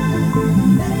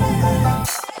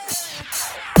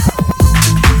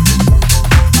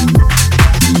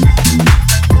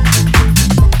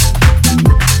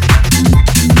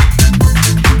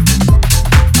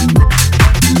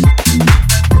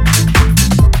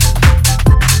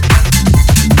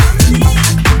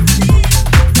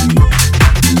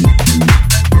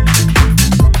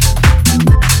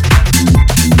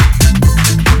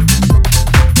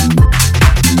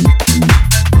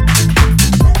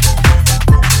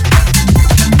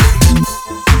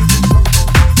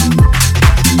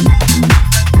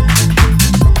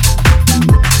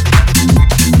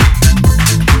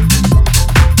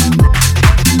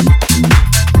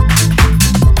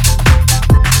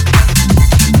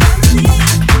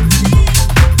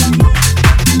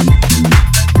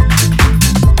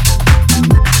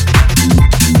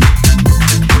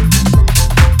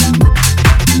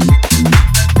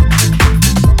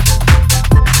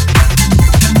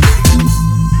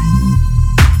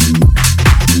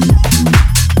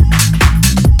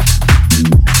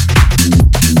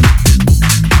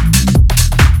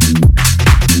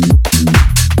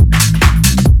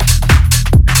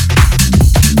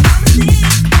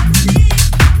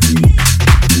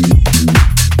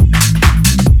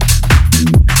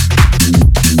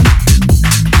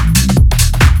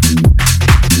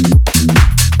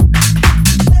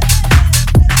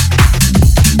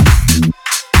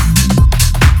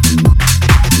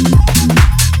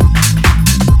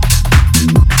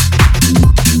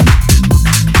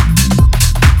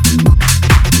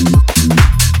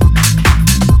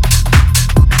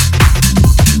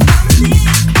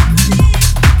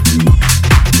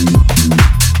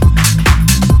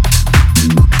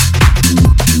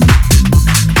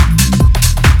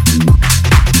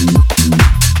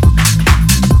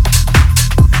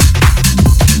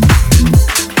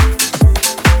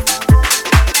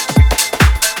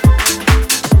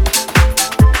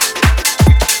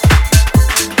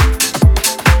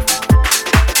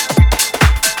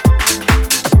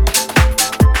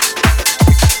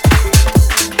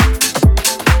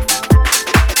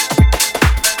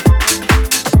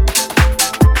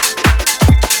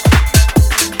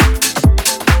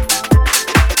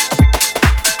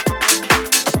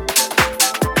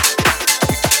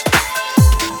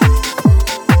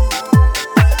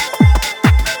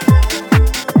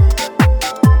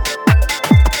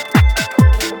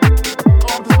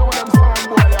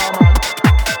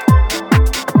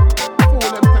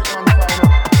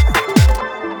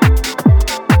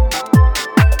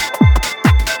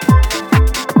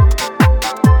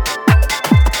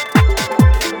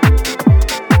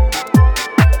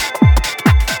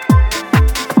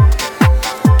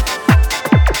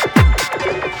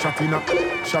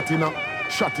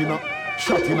 shutting up,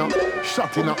 shutting up,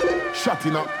 shutting up,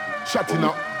 shutting up, shutting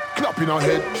up. Clap in her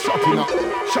head, shot in her,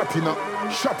 shot in her,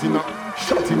 shot in her,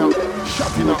 shot in her,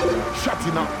 shot in her, shot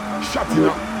in her, shot in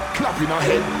her. Clap in her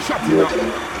head, shot in her,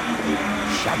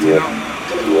 shot in her.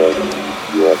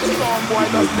 Some boy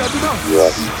that's dead enough.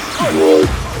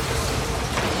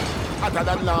 Hotter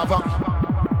than lava,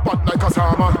 hot like a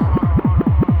summer.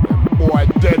 Boy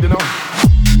dead enough.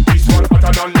 This one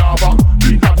hotter than lava.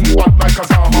 We nothing hot like a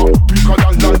summer. Weaker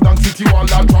than London City wall.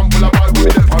 I'll trample a ball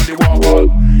with them on the wall.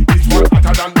 This one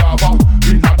hotter than lava.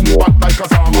 We nothing hot like a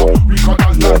summer. Weaker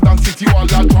than London City wall.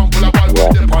 I'll trample a ball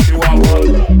with them on the wall.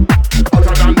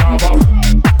 Hotter than lava.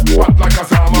 Hot like a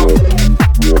summer.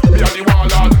 We are the wall.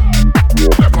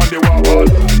 Step on the wall.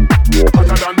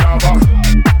 Hotter than lava.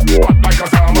 Hot like a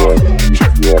summer.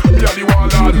 We are the wall.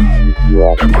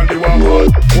 Step on the wall.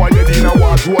 Why they in a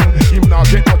war zone? Him not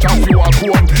get no chance to walk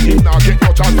home. Him not get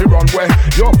no chance to run where.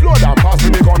 Your flow down pass me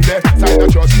the gun there. Sign the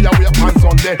church, see a way on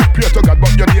Sunday. Pray to God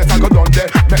but your days are go done there.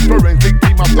 Make forensic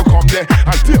team have to come there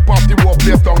and tape off the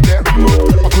workplace down there.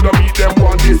 I coulda meet them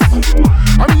one this.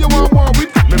 I mean you want war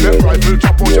with me make rifle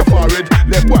chop out your forehead.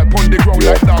 Left boy on the ground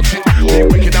like dog shit. Be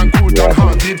wicked and cruel and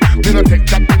haunted. Me no take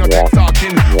that, me no take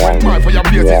talking. When my fire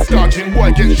blaze is starting.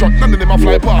 Boy get shot, none of them a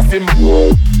fly past him.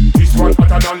 This one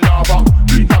hotter than lava.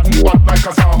 We nothing hot like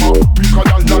a summer. Weaker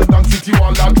than London City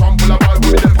wall. I'll trample a ball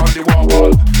with them on the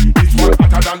wall. This one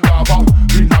hotter than lava.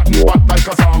 We nothing hot like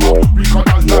a summer. Weaker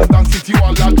than London City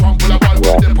wall. I'll trample a ball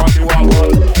with them on the wall.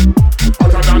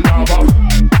 Hotter than lava.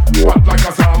 Hot like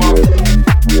a summer.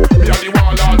 We are the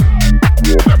wall.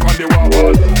 Step on the wall.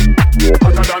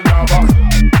 Hotter than lava.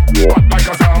 Hot like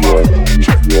a summer.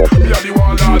 We are the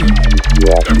wall.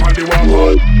 Step on the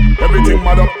wall. Everything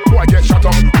mad up. Boy get shut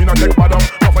up. We not take bad up.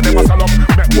 Enough of them a sell up.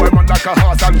 Make boy man like a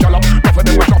horse and gallop. Enough of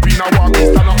them a shop in a walk and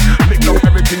stand up. Lick down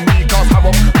everything we cause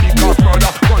havoc. We cause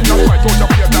murder. Gun just right out your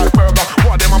plate like burger.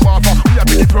 Boy them a barber. We a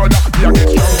take it further. We a get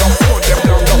stronger. Hold them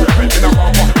younger. Bend in a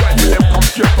bumper. Right till them come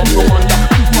straight from Rwanda.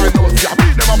 We find those yeah.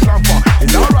 We them a plan for.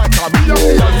 It's alright cause we a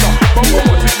the answer. But we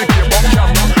won't take the game up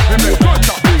camera. We make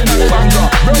gunter. We like banger.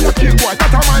 Murder kill boy.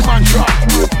 That's my mantra.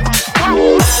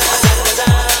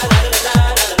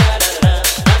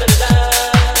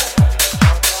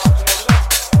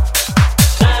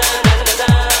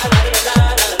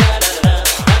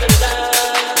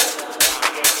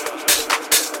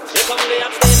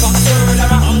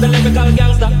 The lyrical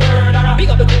gangster, big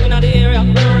up the queen of the area.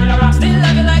 Still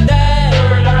love you like that.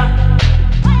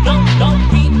 Don't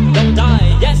we don't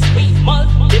die. Yes, we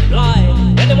multiply.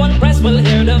 Anyone press will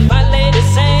hear the fat lady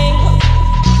sing.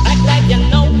 Act like you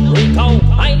know Rico.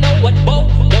 I know what Bo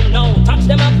don't know. Touch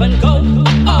them up and go.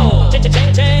 Oh, change.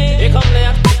 Here come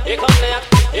that. Here come that.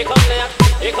 Here come that.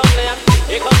 Here come that.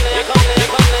 Here come that. Here come that. Here come that.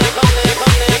 Here come that. Here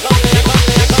come that. Here come that.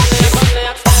 Here come that. Here come that.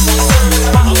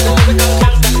 I'm the lyrical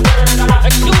gangster.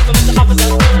 Excuse me, Mr. Officer.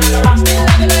 Still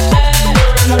love you like that.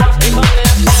 Here come that.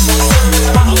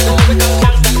 I'm the lyrical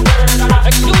gangster.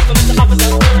 Excuse me, Mr.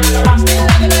 Officer. Still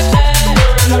love you like that. Hey,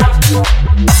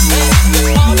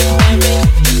 ordinary,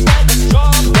 just like a strawberry. My lips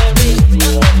burn, baby,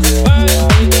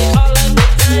 all of the time.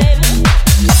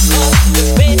 Cause the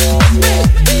beat,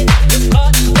 you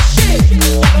got the shit.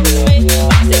 Follow me, I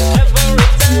say every time.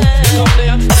 Here come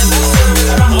that.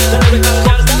 I'm the lyrical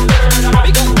gangster.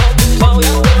 Big up, oh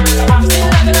yeah. Still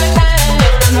love you like that.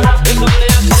 Here come the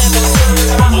I'm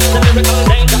the lyrical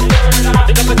danger.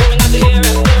 Pick up a going out the area.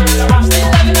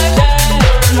 Still love you like that.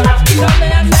 Here come the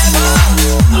I'm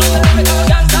the lyrical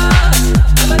gangster.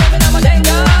 I'm a living, I'm a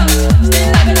danger. Still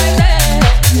love you like that.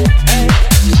 Hey,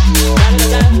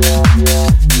 da-da-da-da,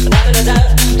 da-da-da-da,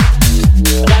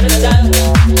 da-da-da-da.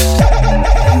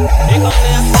 Here come the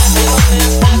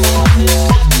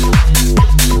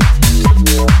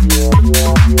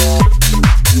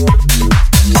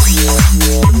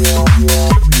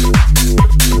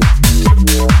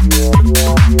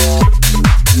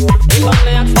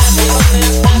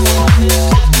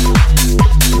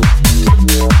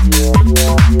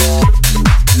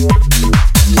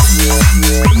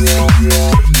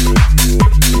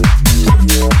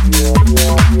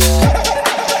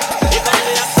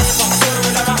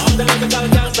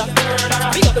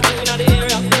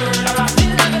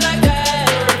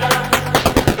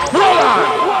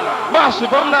If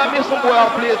I'm not missing boy,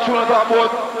 I'll play a tune about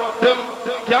them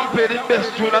can play the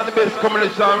best tune and the best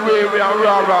combination and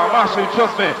rah. Massive,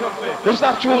 trust me. Just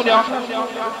that tune, yeah.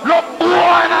 Look, boy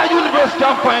in our universe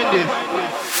can find this.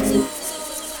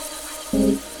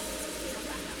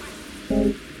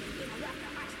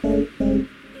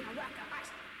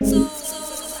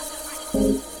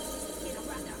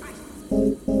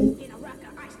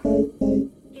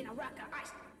 In a rock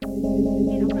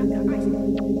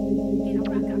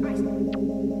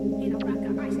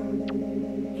of ice.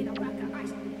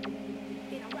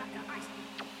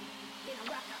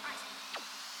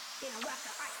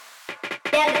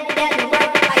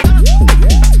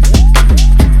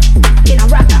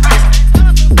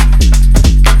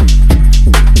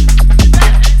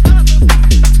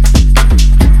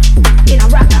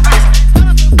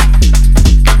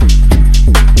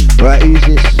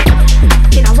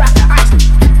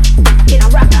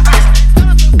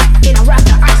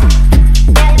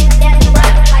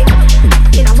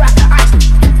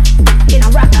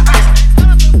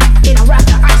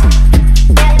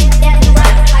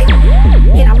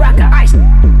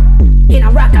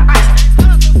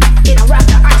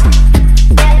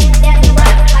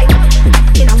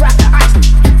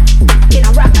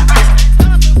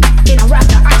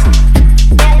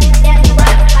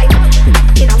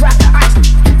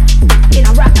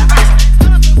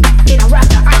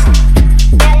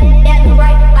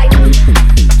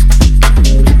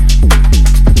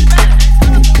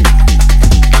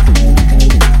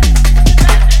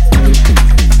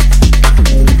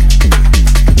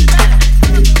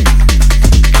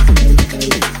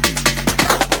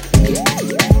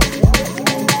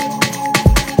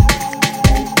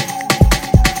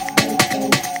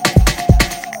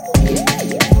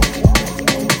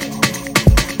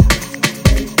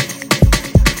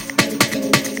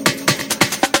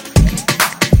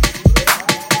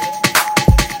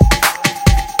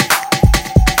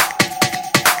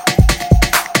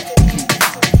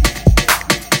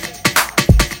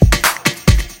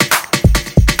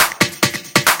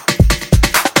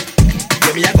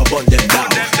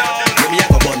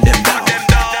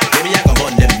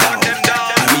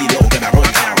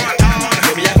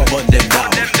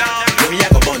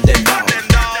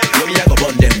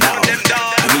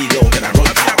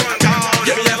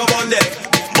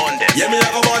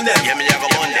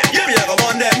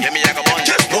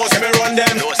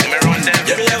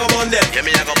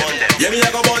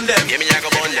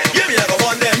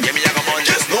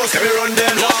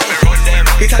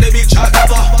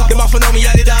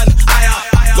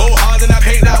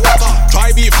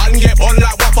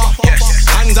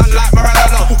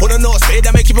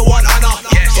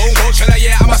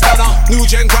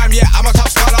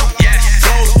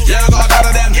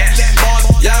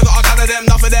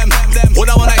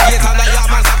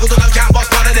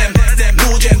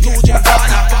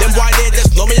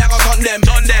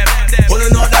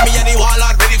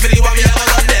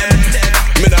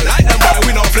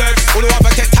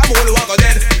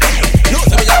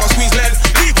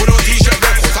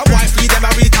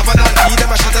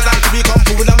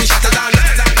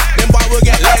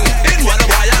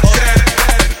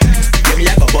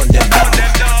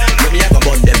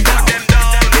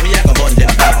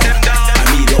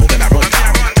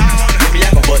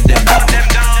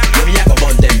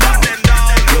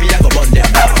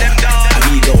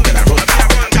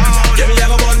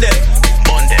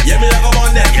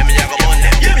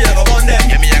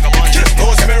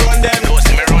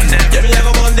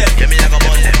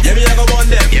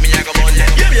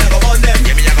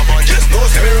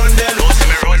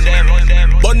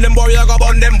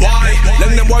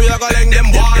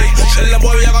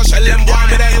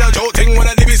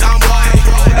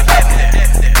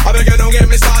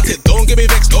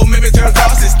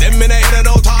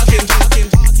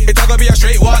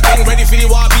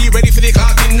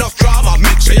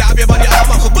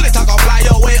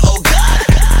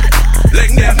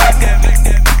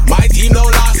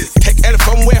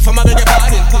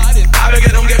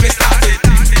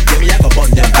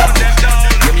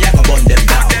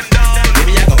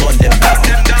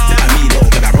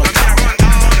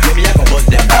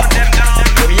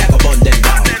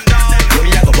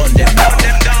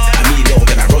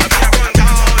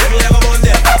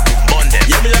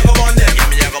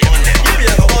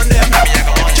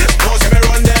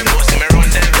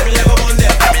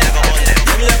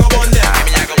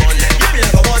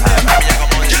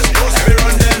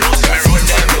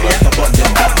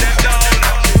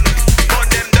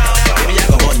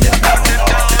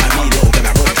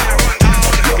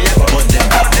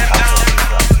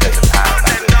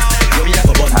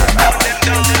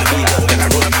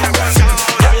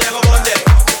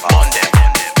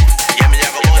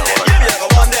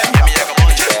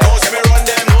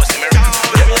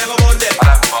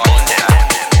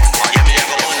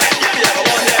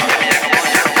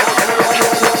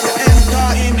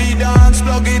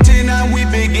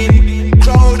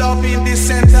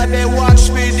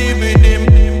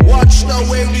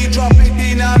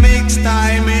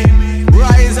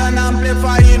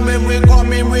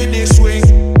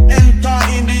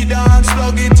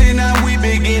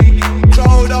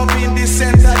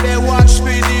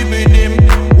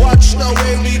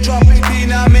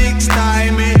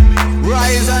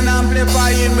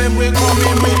 when we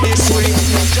coming with this swing.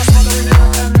 Just following the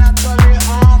pattern naturally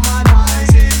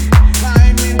harmonizing.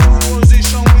 Climb into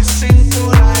position, we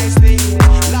synchronize things.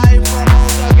 Live from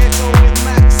outer ghetto, we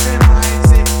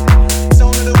maximize it.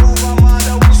 Sound of the move,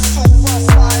 Amanda, we super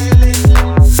styling.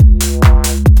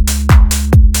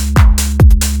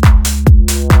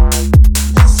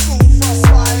 Super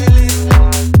styling.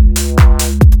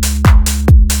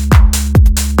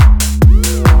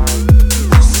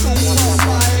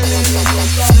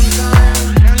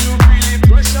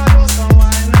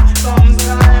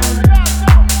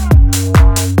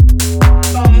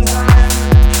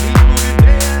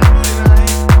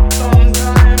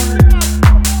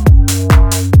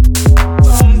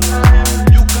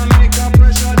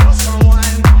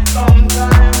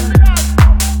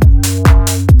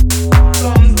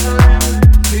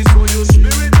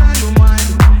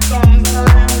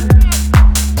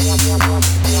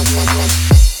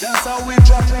 That's how we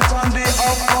drop it on the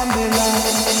up on the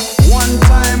line. One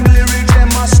time lyric, they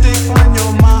must stick on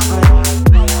your mind.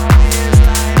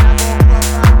 Baseline, I go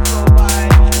rock and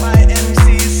provide. My MC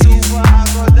super, I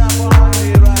got that on the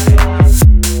right.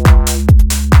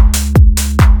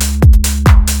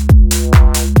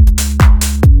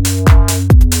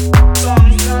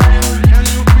 Sometime, can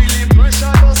you feel the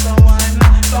pressure just a whine?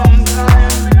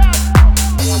 Sometime,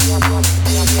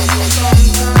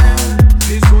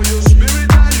 this for your spirit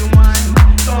and your mind.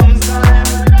 Sometime.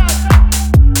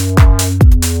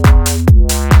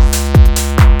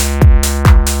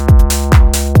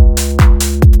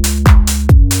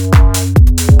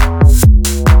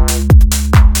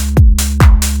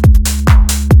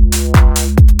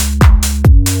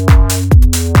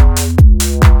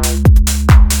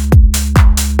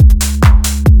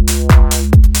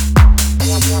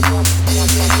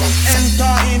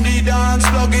 Enter in the dance,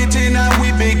 plug it in and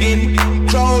we begin.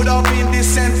 Crowd up in the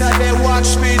center, they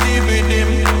watch me the rhythm.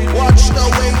 Watch the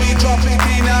way we drop it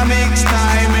in a mix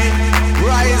timing.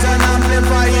 Rise and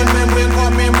amplifying when we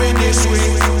coming with the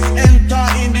swing. Enter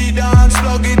in the dance,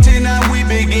 plug it in and we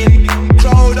begin.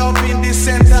 Crowd up in the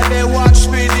center, they watch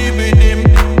me the rhythm.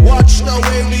 Watch the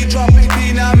way we drop it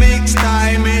in a mix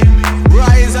timing.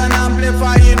 Rise and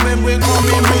amplifying when we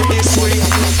coming with the swing.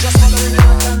 Just following the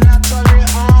pattern naturally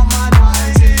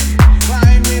harmonizing.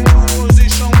 Climb into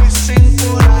position, we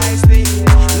synchronize things.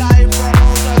 Live from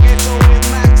outer ghetto, we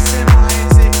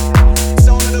maximize it.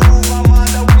 Sound of the move,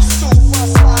 Amanda, we super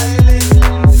styling.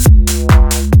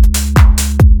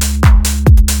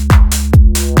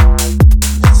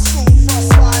 Super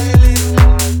styling.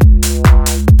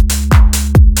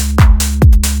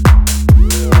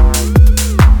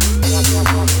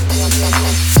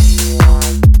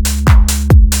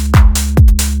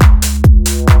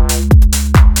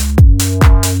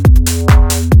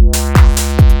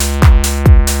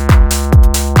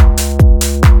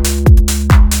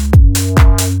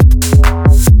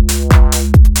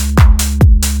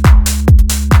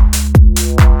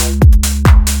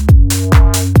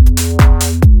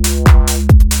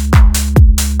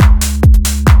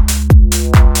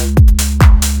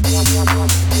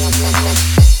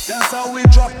 That's how we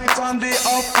drop it on the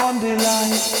up on the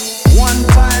line. One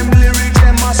time lyric,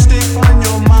 they must stick on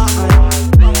your mind.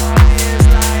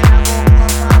 Baseline, I go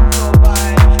rock and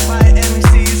provide. My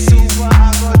MC super,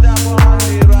 I got that on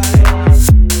the right.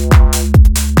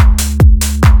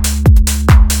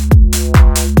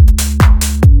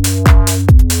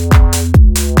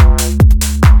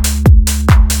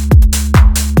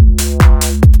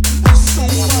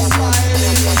 Super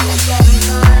styling.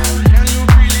 Sometime, can you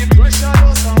feel the pressure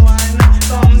just a whine?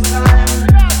 Sometime.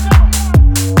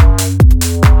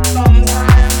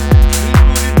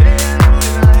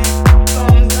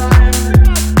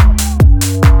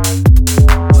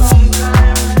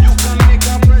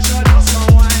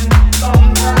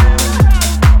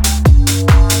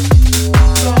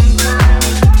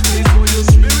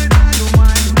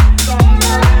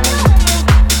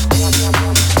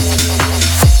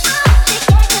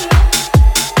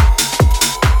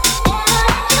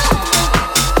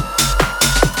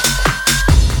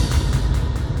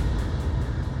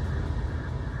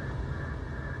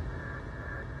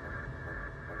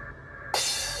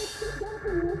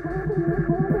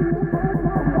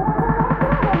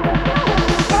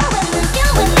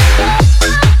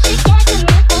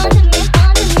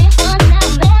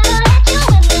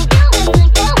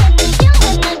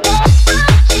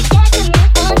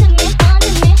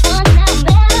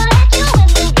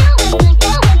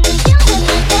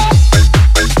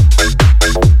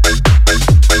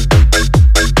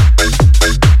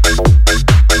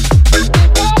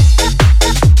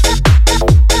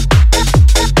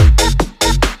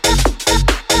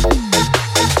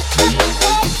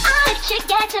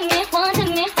 to me, want to me.